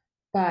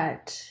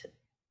 but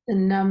the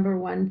number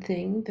one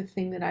thing, the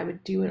thing that I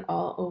would do it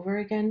all over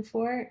again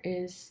for,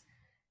 is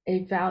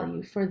a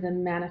value for the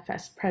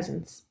manifest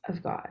presence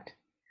of God.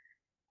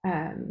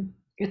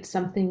 It's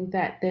something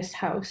that this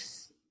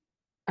house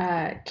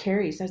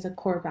carries as a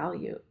core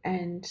value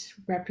and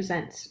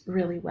represents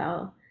really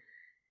well.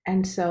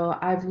 And so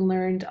I've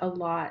learned a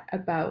lot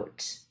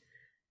about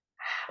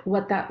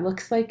what that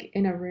looks like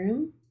in a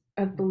room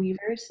of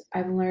believers.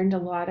 I've learned a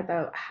lot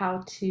about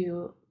how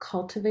to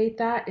cultivate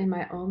that in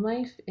my own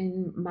life,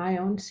 in my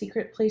own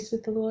secret place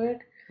with the Lord,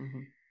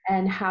 Mm-hmm.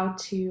 and how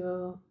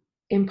to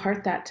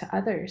impart that to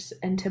others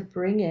and to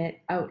bring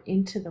it out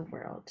into the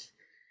world.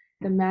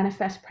 The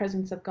manifest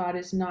presence of God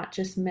is not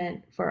just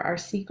meant for our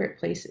secret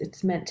place,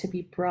 it's meant to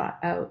be brought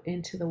out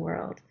into the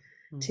world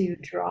to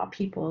draw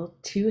people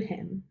to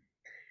Him.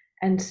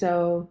 And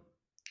so,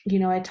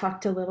 I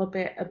talked a little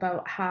bit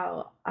about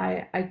how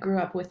I grew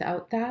up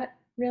without that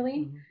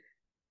really. Mm-hmm.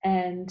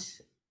 And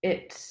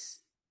it's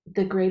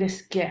the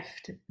greatest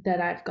gift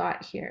that I've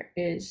got here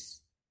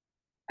is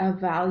a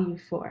value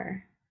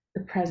for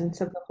the presence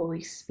of the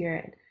Holy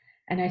Spirit.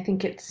 And I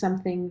think it's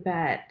something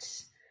that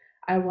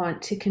I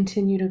want to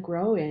continue to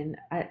grow in.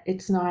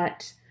 It's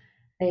not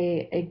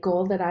a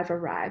goal that I've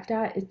arrived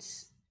at,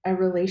 it's a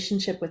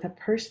relationship with a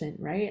person,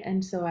 right?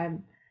 And so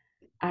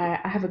I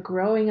have a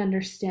growing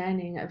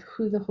understanding of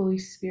who the Holy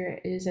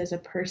Spirit is as a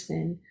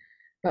person,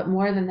 but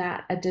more than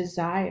that, a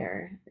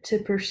desire to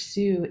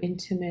pursue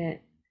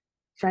intimate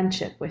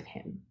friendship with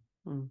Him.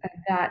 Mm-hmm.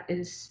 And that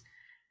is,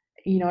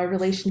 a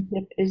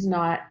relationship is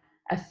not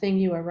a thing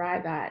you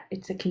arrive at,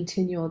 it's a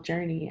continual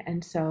journey.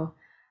 And so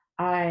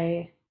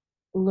I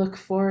look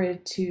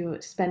forward to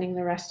spending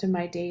the rest of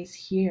my days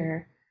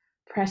here,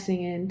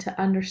 pressing in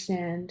to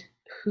understand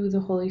who the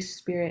Holy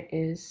Spirit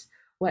is,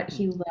 what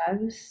He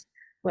loves,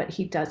 what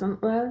He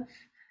doesn't love,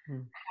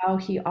 Mm-hmm. how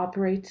He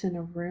operates in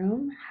a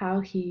room,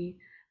 how He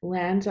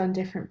lands on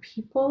different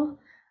people.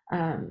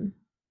 Um,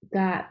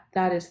 that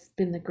has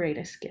been the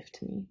greatest gift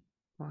to me.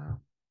 Wow.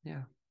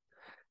 Yeah.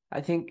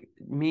 I think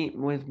me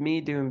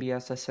doing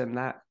BSSM,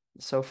 that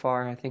so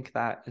far, I think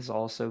that has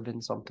also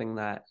been something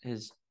that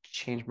has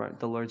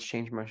the Lord's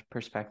changed my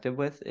perspective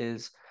with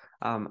is,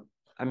 I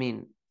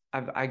mean,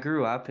 I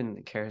grew up in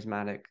the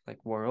charismatic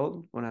like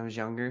world when I was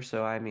younger.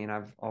 So I mean,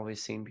 I've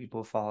always seen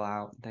people fall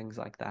out and things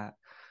like that.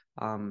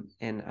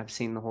 And I've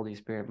seen the Holy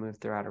Spirit move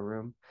throughout a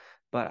room.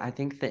 But I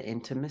think the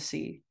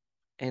intimacy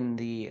and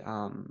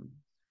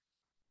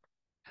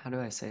how do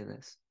I say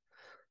this?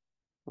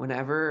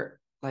 Whenever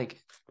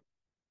like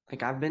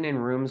I've been in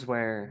rooms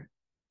where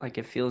like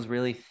it feels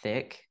really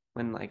thick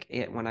when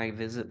I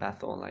visit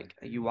Bethel, like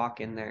you walk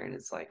in there and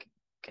it's like,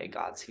 okay,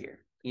 God's here,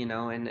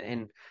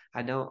 and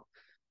I don't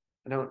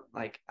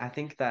I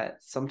think that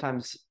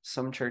sometimes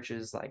some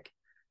churches like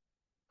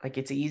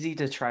it's easy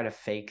to try to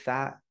fake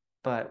that,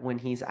 but when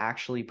he's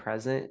actually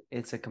present,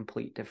 it's a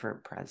complete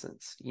different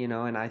presence,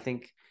 and I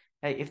think,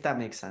 hey, if that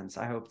makes sense,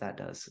 I hope that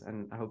does.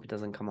 And I hope it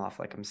doesn't come off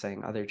like I'm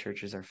saying other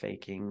churches are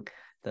faking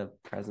the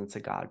presence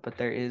of God, but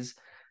there is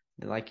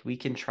like we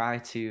can try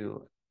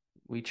to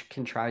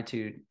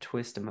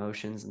twist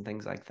emotions and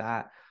things like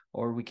that,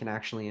 or we can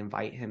actually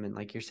invite him and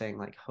like you're saying,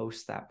 like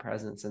host that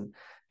presence. And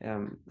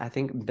I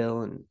think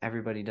Bill and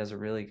everybody does a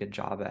really good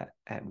job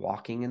at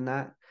walking in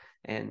that,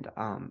 and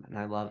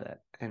I love it.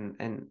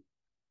 And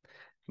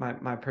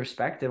my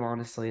perspective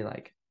honestly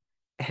like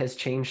has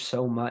changed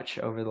so much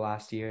over the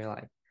last year.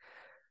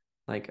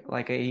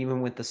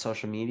 Even with the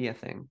social media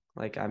thing,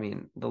 like I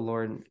mean, the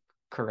Lord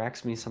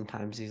corrects me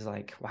sometimes. He's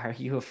like, "Why are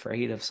you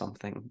afraid of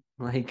something?"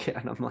 Like,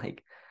 and I'm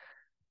like,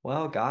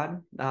 "Well,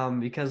 God,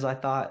 because I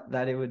thought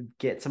that it would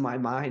get to my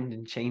mind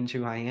and change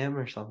who I am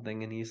or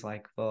something." And he's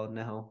like, "Well,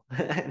 no."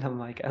 And I'm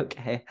like,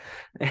 "Okay."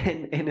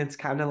 And it's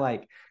kind of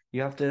like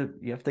you have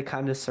to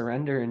kind of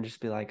surrender and just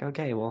be like,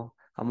 "Okay, well,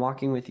 I'm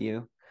walking with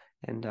you."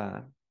 And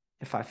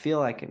if I feel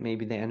like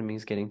maybe the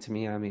enemy's getting to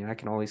me, I mean, I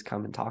can always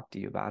come and talk to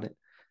you about it,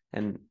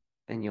 and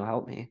you'll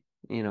help me,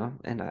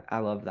 And I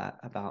love that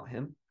about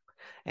him.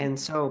 And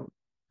so,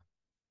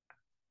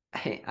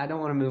 hey, I don't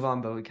want to move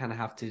on, but we kind of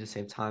have to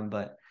save time.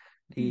 But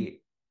Mm.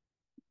 the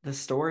the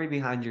story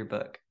behind your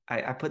book,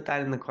 I put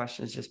that in the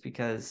questions just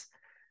because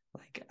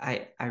like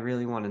I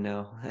really want to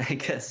know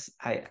because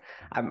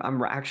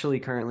I'm actually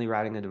currently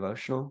writing a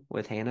devotional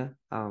with Hannah.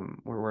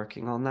 We're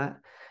working on that,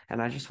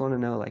 and I just want to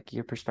know like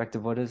your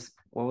perspective. What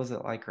was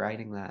it like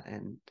writing that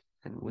and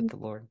with the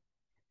Lord?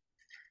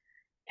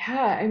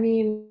 Yeah, I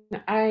mean,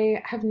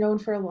 I have known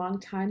for a long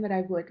time that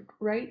I would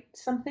write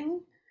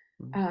something.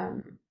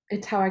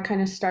 It's how I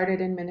kind of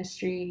started in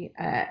ministry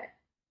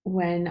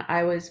when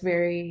I was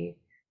very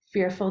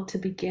fearful to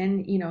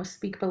begin. You know,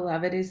 Speak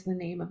Beloved is the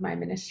name of my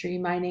ministry.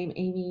 My name,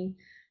 Amy,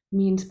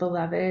 means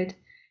beloved.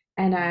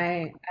 And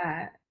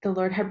the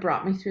Lord had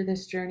brought me through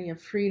this journey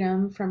of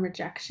freedom from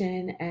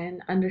rejection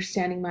and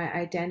understanding my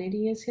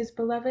identity as His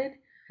beloved.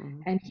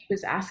 Mm-hmm. And He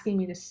was asking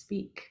me to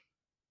speak,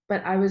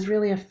 but I was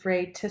really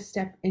afraid to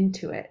step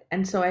into it.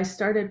 And so I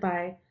started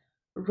by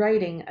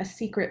writing a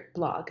secret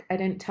blog. I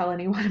didn't tell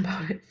anyone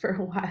about it for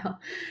a while.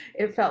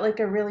 It felt like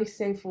a really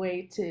safe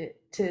way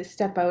to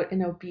step out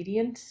in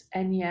obedience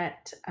and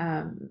yet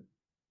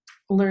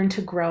learn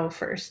to grow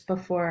first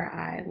before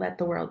I let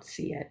the world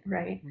see it,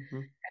 right? Mm-hmm.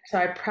 So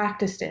I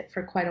practiced it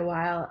for quite a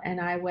while and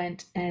I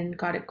went and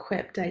got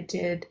equipped. I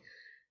did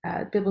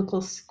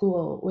biblical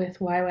school with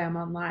YWAM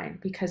online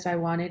because I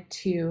wanted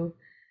to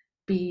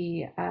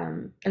be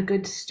a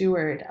good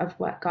steward of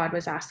what God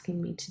was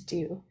asking me to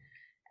do.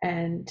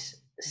 And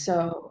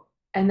so,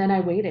 and then I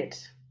waited.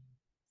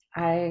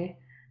 I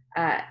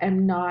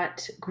am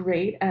not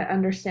great at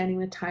understanding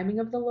the timing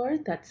of the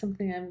Lord. That's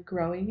something I'm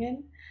growing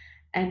in.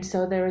 And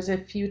so there was a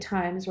few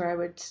times where I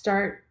would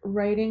start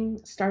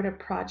a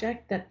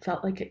project that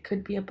felt like it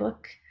could be a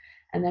book,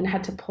 and then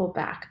had to pull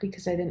back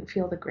because I didn't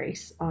feel the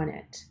grace on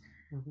it.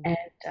 Mm-hmm.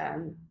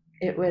 And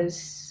it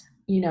was,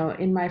 you know,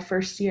 in my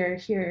first year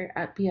here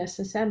at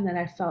BSSM that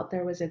I felt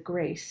there was a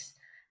grace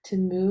to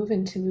move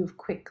and to move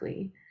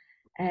quickly.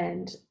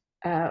 And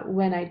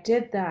when I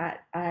did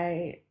that,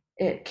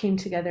 it came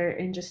together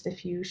in just a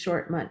few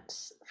short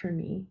months for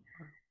me.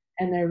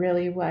 And there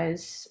really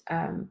was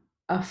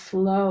a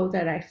flow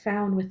that I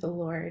found with the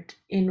Lord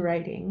in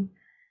writing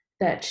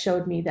that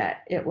showed me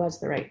that it was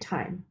the right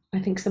time. I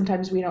think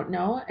sometimes we don't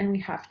know and we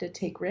have to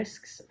take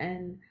risks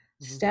and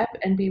Mm-hmm. step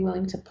and be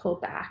willing to pull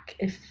back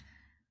if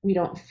we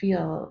don't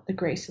feel the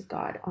grace of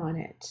God on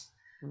it.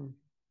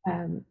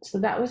 So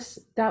that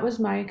was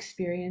my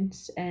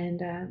experience,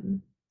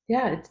 and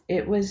yeah,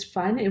 it was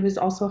fun. It was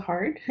also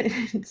hard.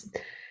 It's,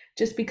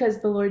 just because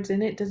the Lord's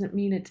in it doesn't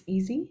mean it's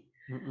easy.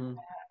 Mm-mm.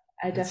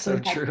 I That's so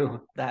definitely had.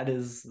 true. That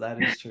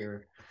is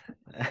true.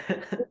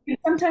 We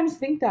sometimes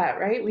think that,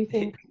 right? We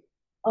think,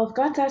 oh, if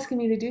God's asking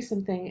me to do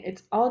something,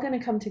 it's all going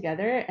to come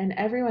together and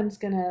everyone's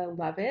going to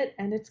love it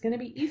and it's going to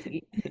be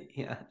easy.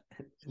 Yeah.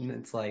 And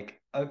it's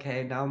like,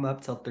 okay, now I'm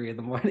up till 3 in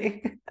the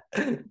morning.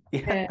 Yeah. And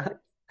yeah,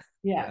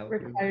 Yeah.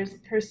 requires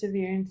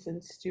perseverance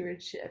and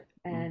stewardship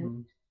and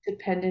Mm-hmm.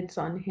 dependence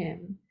on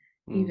Him,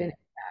 even Mm. in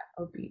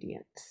that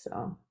obedience.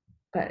 So,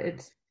 but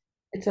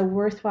it's a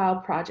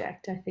worthwhile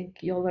project. I think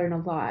you'll learn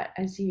a lot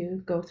as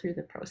you go through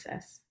the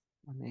process.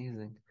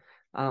 Amazing.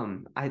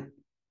 I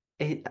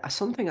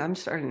something I'm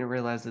starting to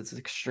realize it's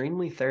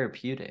extremely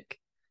therapeutic.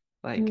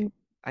 Like Mm.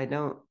 I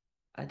don't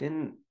I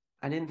didn't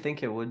I didn't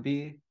think it would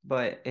be,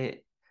 but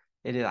it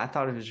is. I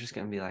thought it was just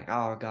gonna be like,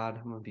 oh God,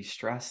 I'm gonna be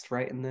stressed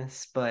writing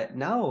this. But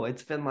no,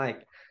 it's been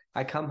like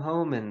I come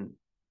home and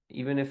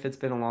even if it's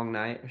been a long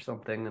night or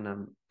something and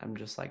I'm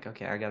just like,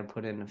 okay, I gotta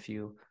put in a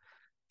few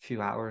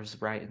hours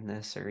writing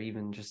this or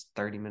even just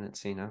 30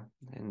 minutes,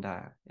 and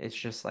it's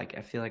just like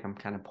I feel like I'm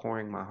kind of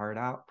pouring my heart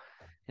out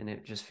and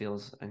it just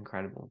feels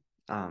incredible.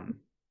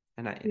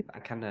 And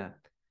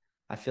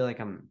I feel like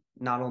I'm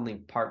not only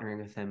partnering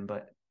with him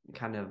but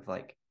kind of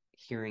like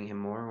hearing him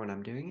more when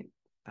I'm doing it.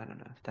 I don't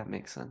know if that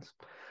makes sense.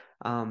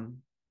 um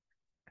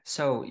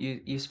so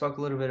you spoke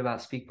a little bit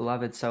about Speak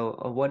Beloved. So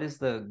what is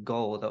the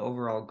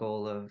overall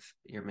goal of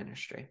your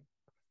ministry?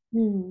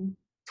 Mm.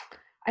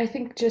 I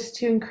think just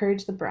to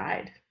encourage the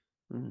bride.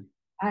 Mm,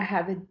 I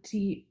have a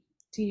deep,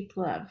 deep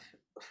love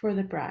for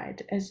the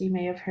bride, as you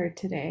may have heard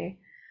today.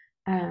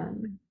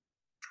 Um,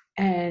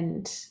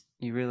 and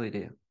you really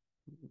do.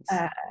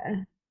 uh,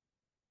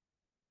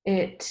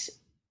 it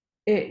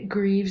it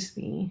grieves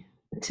me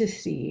to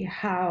see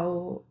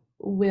how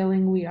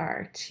willing we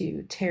are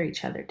to tear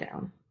each other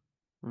down.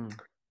 Mm,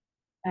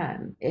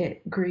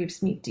 It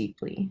grieves me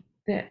deeply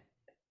that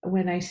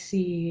when I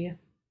see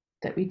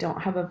that we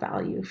don't have a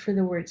value for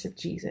the words of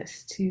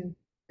Jesus to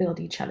build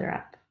each other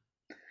up.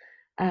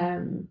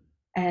 Um,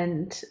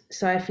 and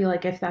so I feel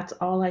like if that's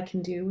all I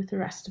can do with the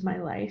rest of my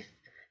life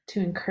to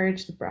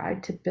encourage the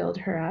bride to build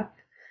her up,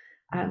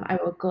 I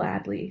will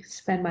gladly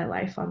spend my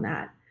life on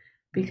that,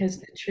 because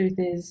the truth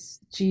is,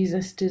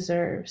 Jesus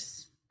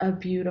deserves a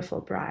beautiful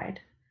bride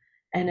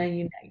and a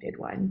united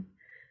one.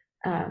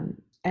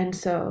 And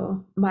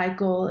so my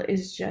goal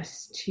is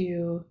just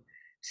to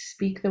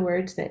speak the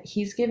words that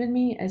he's given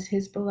me as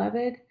his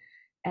beloved,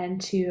 and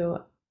to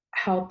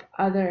help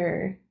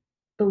other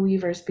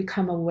believers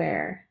become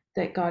aware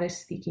that God is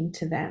speaking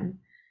to them,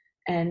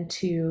 and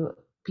to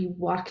be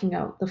walking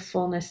out the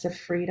fullness of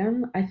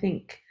freedom. I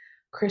think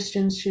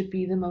Christians should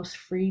be the most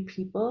free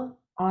people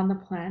on the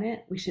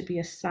planet. We should be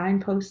a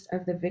signpost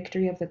of the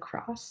victory of the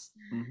cross.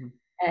 Mm-hmm.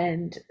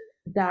 And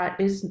that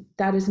is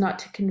not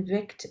to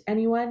convict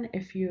anyone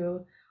if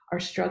you are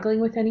struggling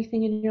with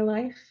anything in your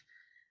life.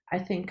 I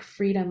think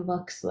freedom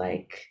looks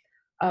like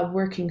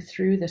working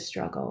through the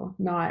struggle,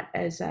 not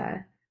as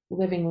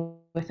living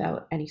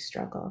without any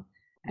struggle.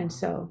 And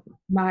so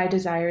my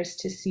desire is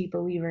to see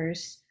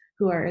believers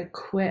who are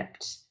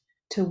equipped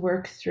to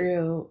work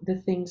through the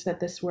things that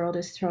this world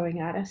is throwing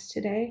at us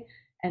today,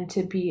 and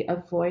to be a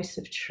voice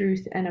of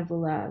truth and of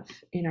love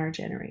in our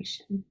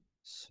generation.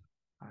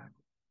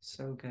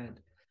 So good.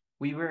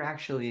 We were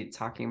actually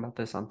talking about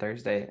this on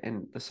Thursday,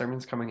 and the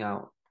sermon's coming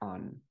out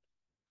on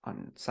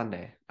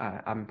Sunday.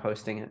 I'm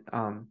posting it.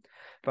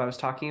 But I was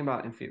talking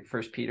about in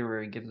First Peter,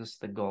 where he gives us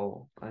the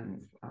goal,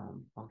 and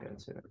I'll go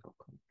to it real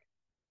quick.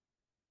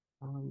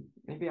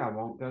 Maybe I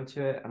won't go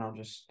to it, and I'll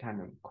just kind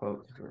of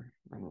quote, because we're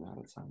running out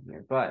of time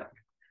here. But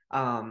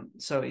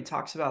so he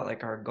talks about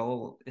like our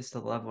goal is to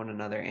love one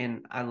another,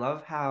 and I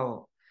love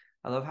how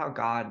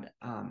God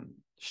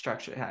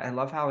structure. I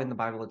love how in the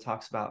Bible it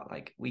talks about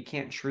like we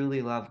can't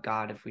truly love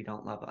God if we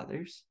don't love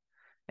others,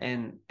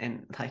 and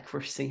like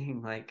we're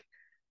seeing like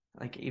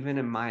even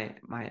in my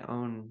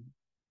own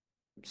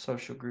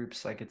social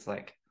groups, like it's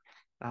like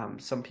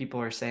some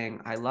people are saying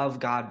I love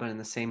God, but in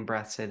the same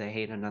breath say they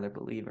hate another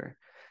believer.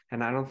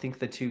 And I don't think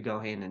the two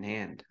go hand in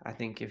hand. I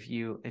think if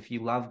you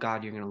love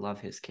God, you're going to love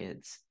his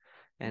kids.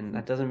 And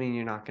that doesn't mean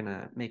you're not going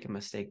to make a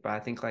mistake, but I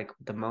think like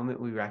the moment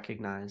we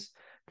recognize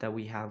that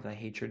we have a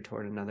hatred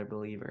toward another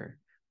believer,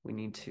 we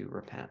need to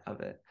repent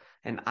of it.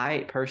 And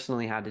I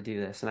personally had to do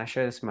this, and I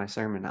share this in my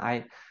sermon.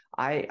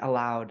 I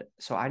allowed,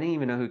 so I didn't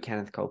even know who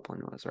Kenneth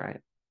Copeland was, right?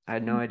 I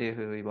had no idea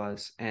who he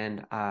was.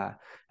 And I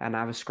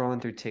was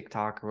scrolling through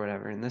TikTok or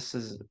whatever, and this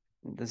is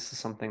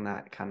something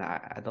that kind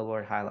of the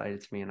Lord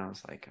highlighted to me, and I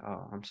was like,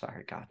 oh, I'm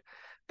sorry, God.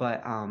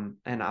 But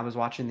and I was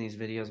watching these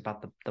videos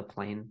about the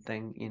plane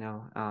thing,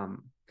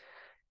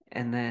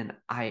 and then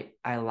I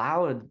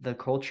allowed the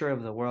culture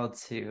of the world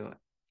to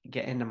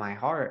get into my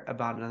heart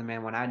about another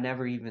man when I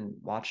never even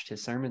watched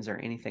his sermons or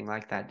anything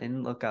like that,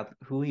 didn't look up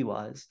who he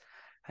was.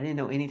 I didn't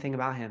know anything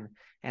about him,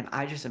 and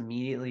I just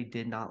immediately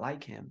did not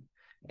like him.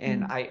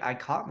 And I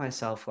caught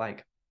myself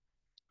like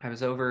I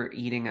was over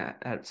eating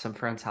at some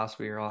friend's house.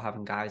 We were all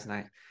having guys'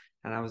 night.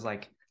 And I was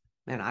like,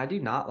 man, I do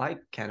not like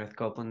Kenneth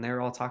Copeland. They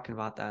were all talking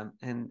about them.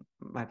 And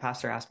my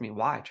pastor asked me,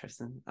 why,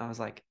 Tristan? I was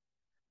like,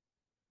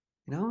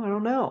 I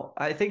don't know.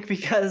 I think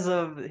because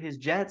of his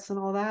jets and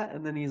all that.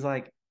 And then he's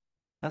like,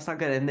 that's not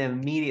good. And then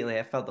immediately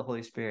I felt the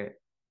Holy Spirit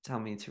tell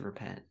me to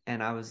repent.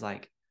 And I was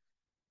like,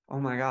 oh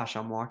my gosh,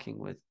 I'm walking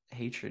with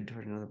hatred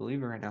toward another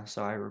believer right now.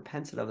 So I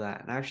repented of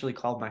that. And I actually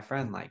called my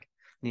friend, like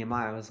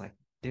Nehemiah. I was like,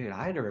 dude,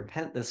 I had to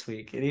repent this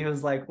week. And he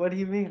was like, what do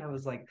you mean? I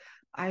was like,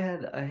 I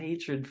had a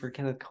hatred for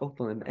Kenneth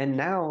Copeland. And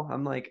now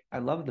I'm like, I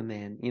love the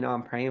man.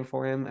 I'm praying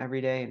for him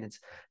every day, and it's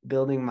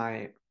building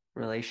my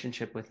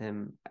relationship with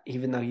him,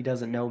 even though he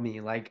doesn't know me.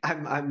 Like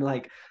I'm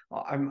like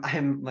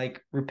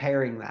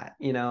repairing that.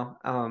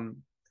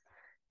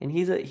 And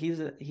he's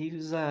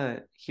a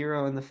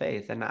hero in the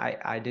faith, and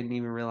I didn't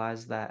even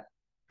realize that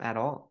at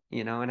all.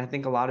 And I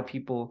think a lot of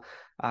people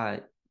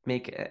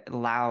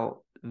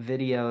allow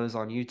videos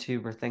on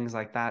YouTube or things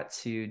like that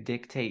to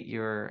dictate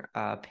your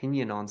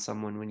opinion on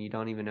someone when you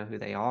don't even know who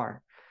they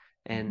are,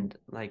 and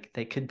like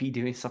they could be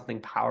doing something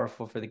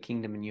powerful for the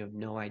kingdom and you have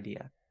no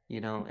idea.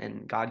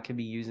 And God could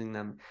be using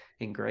them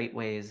in great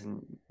ways,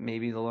 and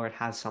maybe the Lord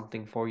has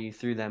something for you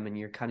through them, and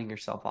you're cutting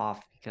yourself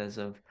off because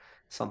of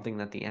something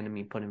that the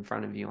enemy put in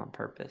front of you on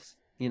purpose.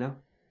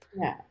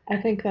 Yeah, I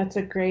think that's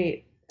a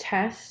great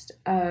test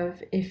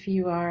of if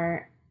you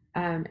are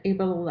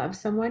able to love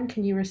someone,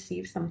 can you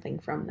receive something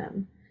from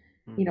them?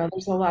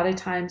 There's a lot of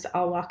times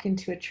I'll walk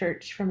into a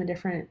church from a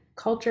different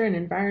culture and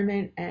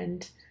environment,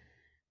 and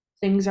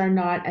things are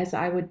not as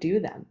I would do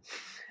them.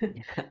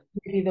 Yeah.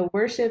 Maybe the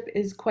worship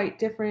is quite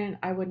different.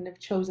 I wouldn't have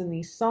chosen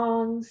these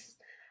songs.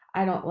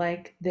 I don't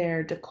like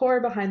their decor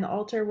behind the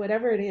altar,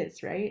 whatever it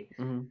is, right?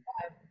 Mm-hmm.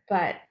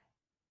 But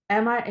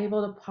am I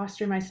able to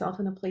posture myself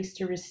in a place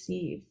to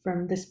receive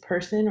from this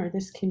person or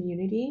this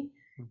community,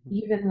 Mm-hmm.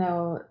 even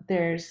though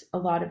there's a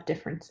lot of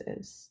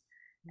differences?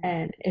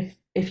 And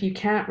if you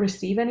can't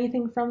receive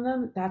anything from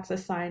them, that's a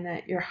sign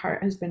that your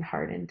heart has been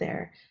hardened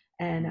there,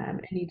 and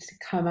Mm. it needs to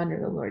come under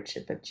the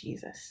lordship of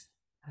Jesus.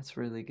 That's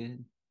really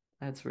good.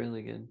 That's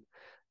really good.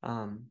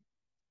 Um,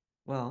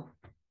 well,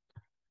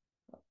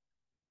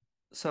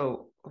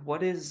 so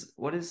what is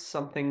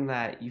something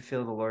that you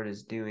feel the Lord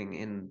is doing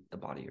in the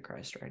body of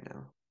Christ right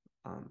now?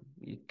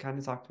 You kind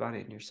of talked about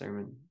it in your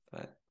sermon,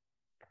 but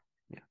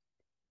yeah.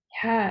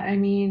 Yeah, I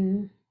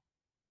mean,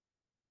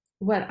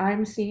 what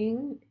I'm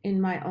seeing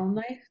in my own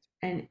life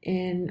and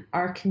in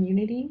our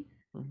community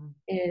Hmm.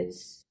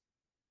 is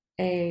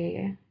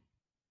a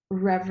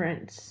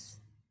reverence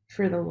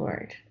for the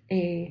Lord.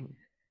 A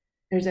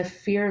There's a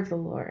fear of the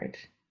Lord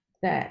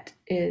that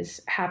is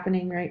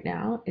happening right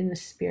now in the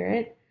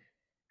spirit,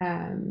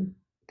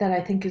 that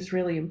I think is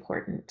really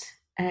important.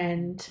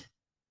 And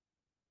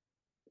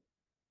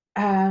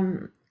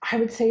I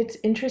would say it's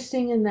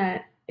interesting in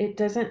that it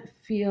doesn't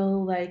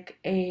feel like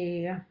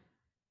a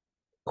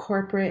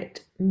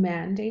corporate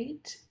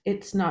mandate.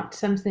 It's not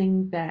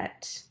something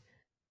that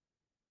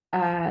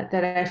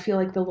I feel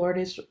like the Lord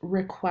is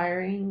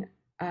requiring,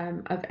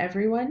 of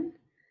everyone.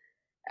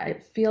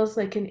 It feels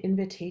like an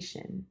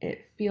invitation.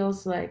 It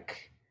feels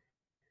like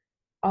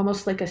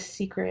almost like a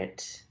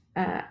secret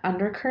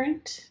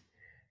undercurrent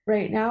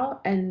right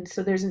now. And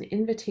so there's an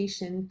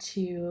invitation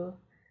to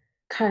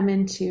come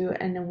into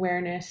an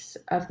awareness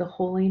of the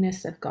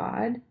holiness of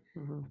God,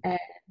 Hmm. and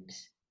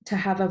to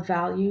have a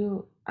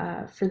value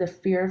for the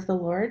fear of the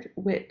Lord,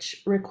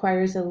 which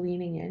requires a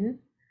leaning in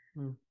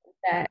Hmm.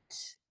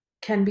 that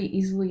can be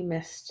easily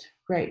missed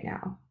right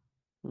now.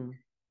 Hmm.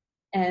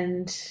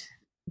 And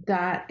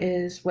that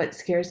is what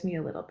scares me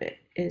a little bit,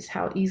 is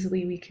how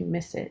easily we can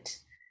miss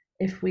it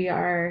if we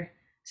are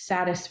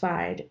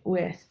satisfied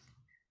with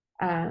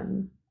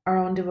our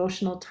own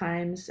devotional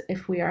times,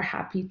 if we are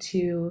happy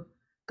to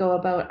go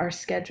about our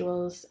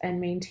schedules and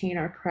maintain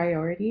our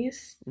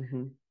priorities.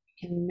 Hmm.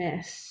 We can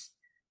miss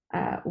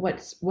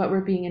what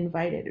we're being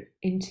invited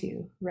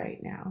into right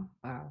now.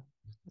 Wow,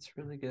 that's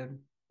really good.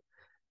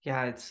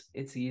 Yeah,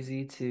 it's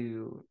easy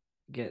to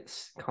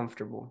get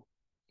comfortable,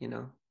 you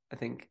know. I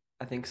think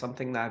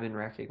something that I've been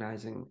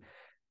recognizing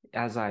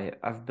as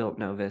I've built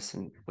Novus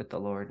and with the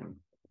Lord and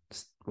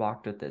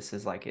walked with this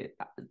is like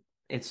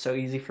it's so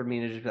easy for me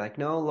to just be like,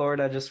 no,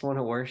 Lord, I just want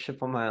to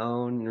worship on my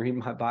own and read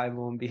my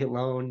Bible and be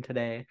alone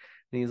today.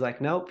 And he's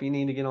like, nope, you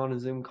need to get on a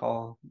Zoom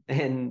call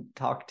and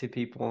talk to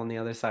people on the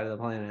other side of the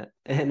planet.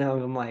 And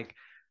I'm like,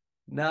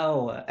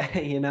 no,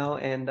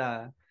 and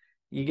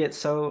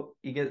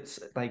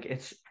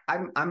like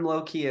I'm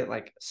low key at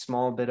like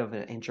small bit of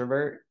an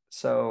introvert.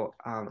 So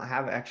I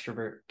have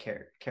extrovert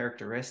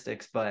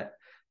characteristics, but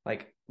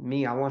like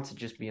me, I want to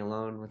just be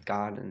alone with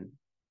God and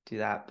do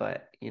that.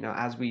 But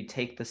as we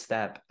take the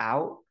step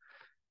out,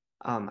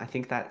 I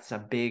think that's a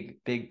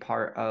big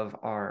part of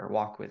our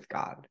walk with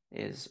God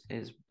is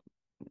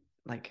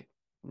like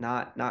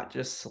not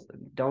just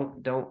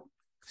don't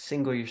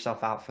single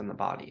yourself out from the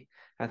body.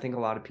 I think a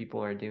lot of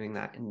people are doing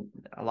that, and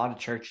a lot of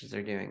churches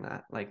are doing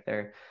that. Like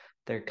they're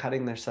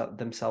cutting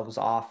themselves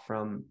off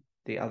from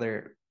the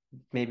other,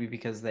 maybe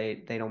because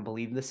they don't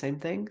believe the same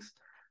things.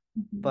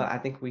 Mhm. But I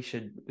think we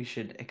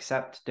should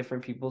accept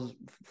different people's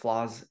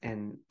flaws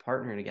and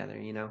partner together.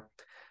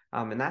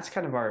 And that's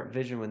kind of our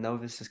vision with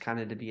Novus, is kind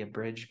of to be a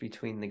bridge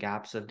between the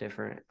gaps of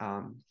different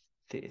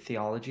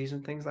theologies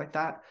and things like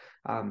that,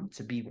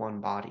 to be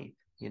one body,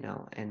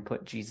 and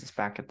put Jesus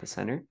back at the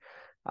center.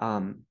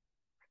 Um,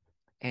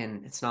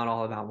 and it's not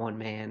all about one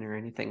man or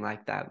anything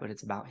like that, but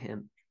it's about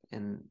him.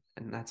 And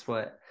that's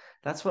what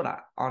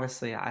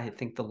I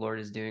think the Lord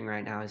is doing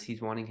right now, is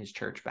he's wanting his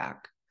church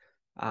back.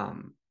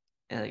 um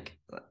and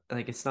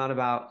like it's not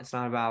about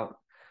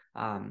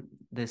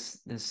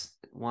this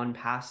one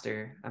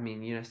pastor. I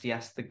mean,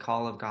 yes, the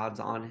call of God's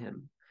on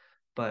him,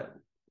 but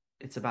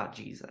it's about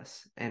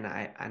Jesus.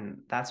 And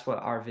that's what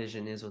our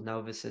vision is with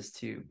Novus, is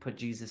to put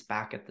Jesus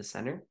back at the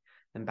center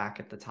and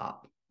back at the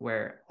top,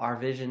 where our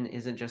vision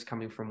isn't just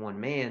coming from one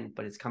man,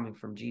 but it's coming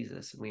from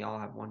Jesus, and we all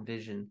have one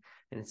vision,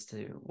 and it's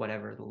to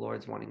whatever the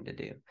Lord's wanting to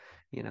do,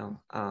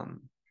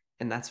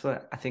 and that's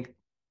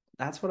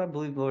what I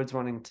believe the Lord's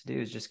wanting to do,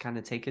 is just kind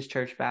of take his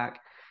church back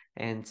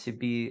and to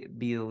be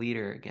a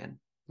leader again,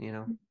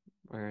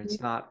 where Yeah. it's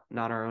not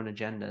our own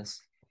agendas.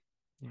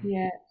 Yeah.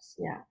 Yes,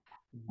 yeah,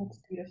 that's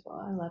beautiful.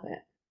 I love it.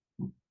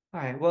 All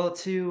right. Well,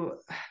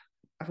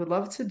 I would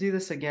love to do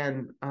this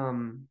again.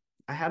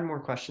 I had more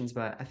questions,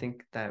 but I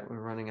think that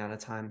we're running out of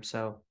time.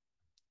 So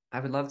I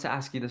would love to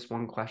ask you this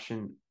one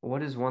question.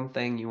 What is one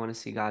thing you want to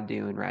see God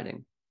do in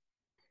writing?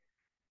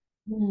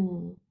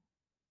 Hmm.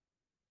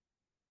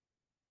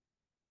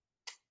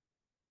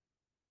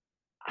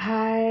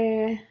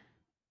 I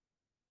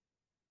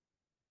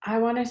I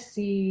want to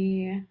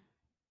see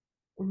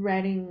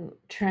Reading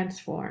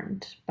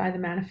transformed by the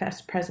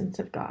manifest presence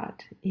of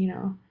God.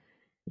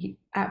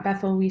 At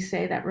Bethel, we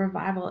say that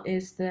revival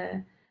is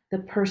the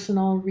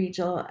personal,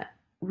 regional,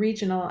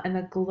 and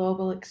the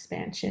global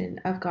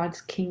expansion of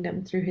God's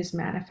kingdom through His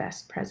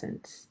manifest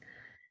presence.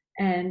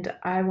 And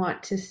I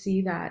want to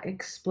see that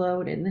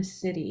explode in the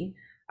city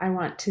I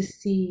want to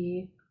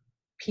see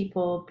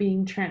people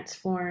being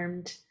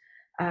transformed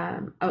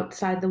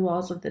outside the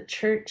walls of the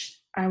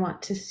church. I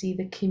want to see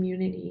the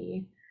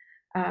community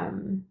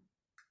um,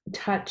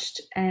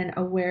 touched and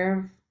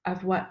aware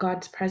of what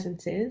God's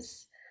presence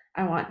is.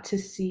 I want to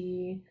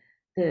see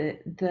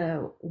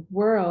the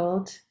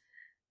world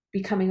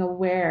becoming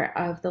aware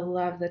of the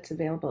love that's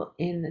available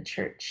in the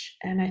church.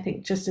 And I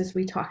think just as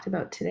we talked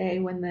about today,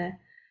 when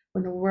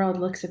the world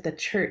looks at the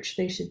church,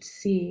 they should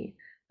see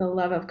the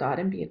love of God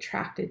and be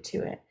attracted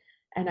to it.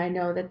 And I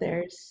know that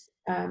there's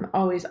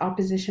always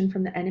opposition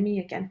from the enemy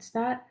against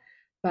that,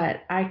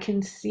 but I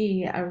can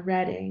see a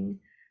Reading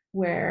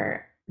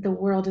where the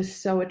world is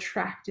so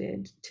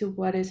attracted to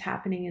what is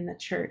happening in the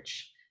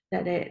church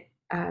that it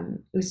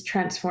was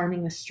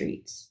transforming the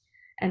streets.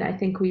 And I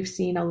think we've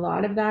seen a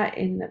lot of that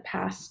in the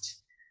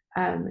past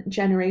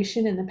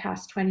generation, in the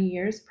past 20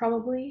 years,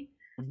 probably,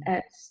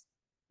 as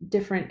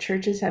different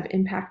churches have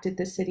impacted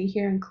the city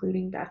here,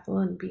 including Bethel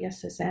and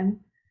BSSM.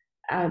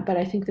 But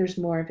I think there's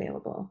more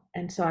available.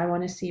 And so I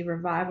want to see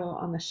revival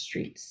on the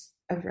streets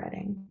of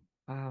Reading.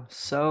 Wow,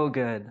 so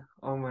good.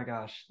 Oh my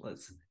gosh.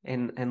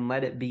 And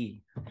let it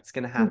be. It's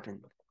gonna happen.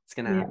 It's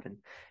gonna happen.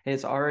 And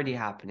it's already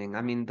happening.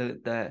 I mean,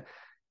 the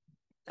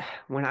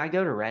when I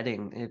go to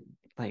Reading,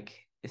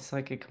 it's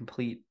like a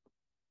complete,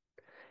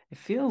 it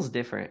feels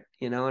different,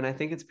 and I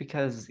think it's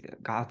because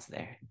God's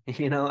there,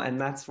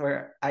 and that's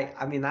where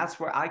that's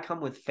where I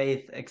come with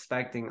faith,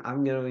 expecting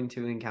I'm going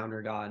to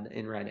encounter God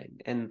in Reading.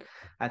 And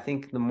I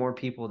think the more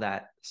people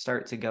that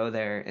start to go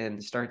there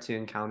and start to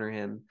encounter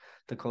him,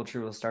 the culture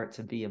will start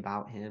to be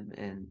about him.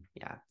 And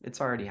yeah,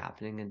 it's already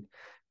happening.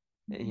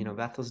 And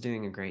Bethel's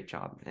doing a great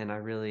job, and I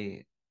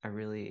really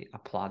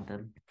applaud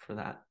them for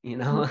that.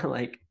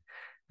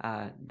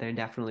 They're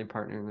definitely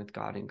partnering with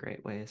God in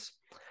great ways.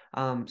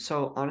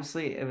 So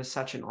honestly, it was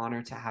such an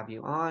honor to have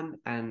you on,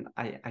 and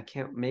I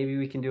can't, maybe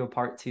we can do a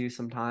part 2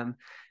 sometime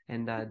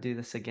and do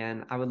this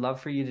again. I would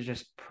love for you to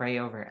just pray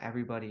over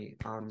everybody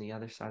on the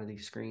other side of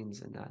these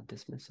screens and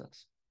dismiss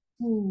us.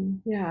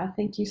 Yeah,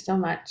 thank you so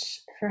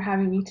much for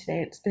having me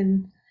today. It's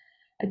been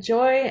a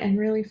joy and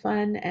really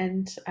fun,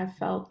 and I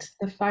felt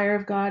the fire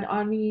of God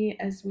on me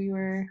as we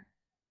were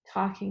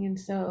talking. And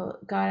so,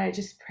 God, I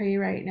just pray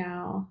right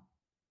now,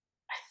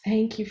 I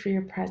thank you for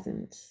your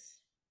presence.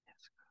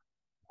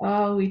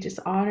 Oh, we just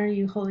honor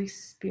you, Holy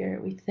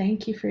Spirit. We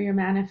thank you for your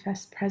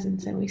manifest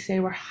presence, and we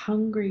say we're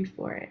hungry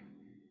for it.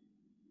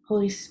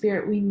 Holy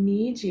Spirit, we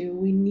need you.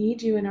 We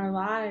need you in our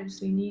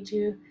lives. We need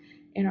you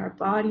in our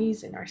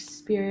bodies, in our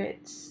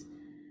spirits.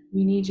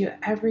 We need you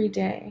every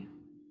day.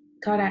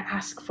 God, I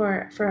ask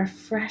for a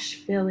fresh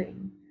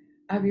filling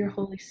of your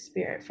Holy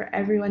Spirit for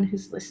everyone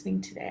who's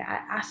listening today.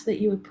 I ask that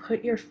you would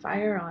put your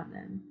fire on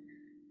them.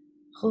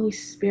 Holy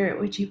Spirit,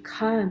 would you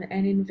come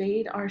and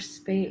invade our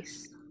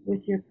space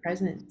with your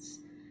presence?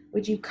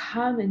 Would you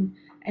come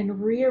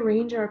and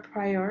rearrange our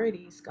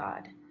priorities,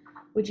 God?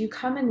 Would you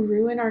come and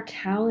ruin our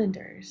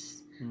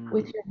calendars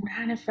with your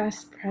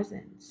manifest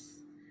presence?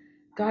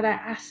 God, I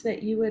ask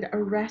that you would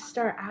arrest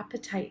our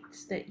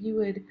appetites, that you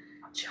would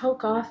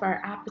choke off our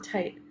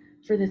appetite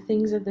for the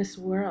things of this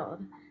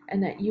world,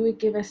 and that you would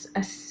give us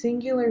a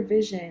singular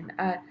vision,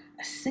 a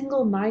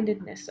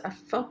single-mindedness, a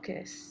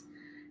focus,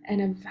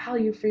 and a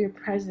value for your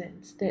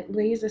presence that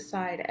lays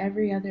aside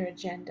every other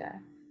agenda.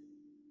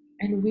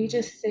 And we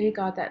just say,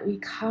 God, that we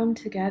come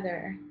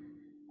together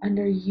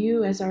under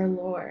you as our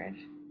Lord.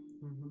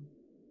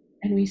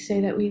 And we say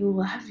that we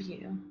love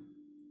you.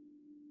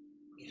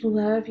 We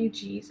love you,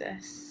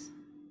 Jesus.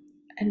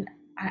 And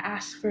I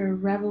ask for a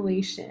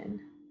revelation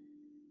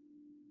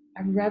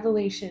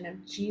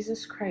of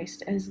Jesus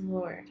Christ as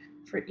Lord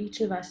for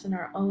each of us in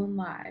our own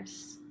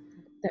lives,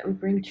 that would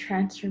bring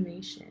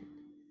transformation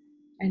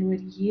and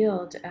would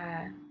yield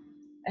a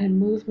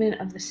movement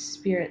of the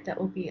Spirit that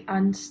will be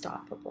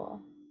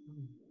unstoppable.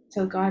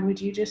 So God, would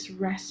you just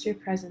rest your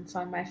presence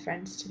on my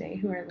friends today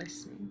who are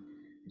listening?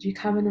 Would you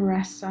come and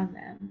rest on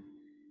them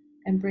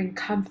and bring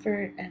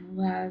comfort and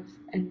love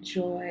and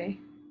joy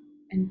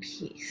and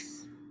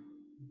peace?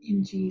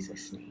 In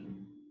Jesus'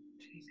 name.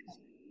 Jesus.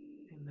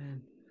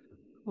 Amen.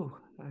 Oh,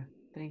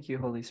 thank you,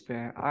 Holy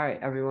Spirit. All right,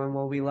 everyone.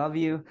 Well, we love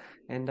you,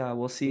 and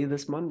we'll see you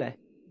this Monday.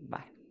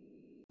 Bye.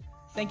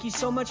 Thank you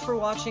so much for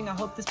watching. I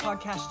hope this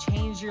podcast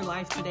changed your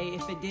life today.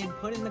 If it did,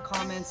 put in the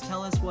comments.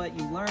 Tell us what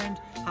you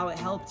learned, how it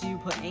helped you.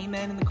 Put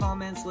amen in the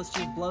comments. Let's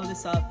just blow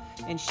this up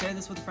and share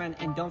this with a friend.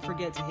 And don't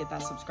forget to hit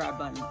that subscribe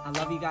button. I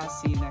love you guys.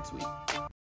 See you next week.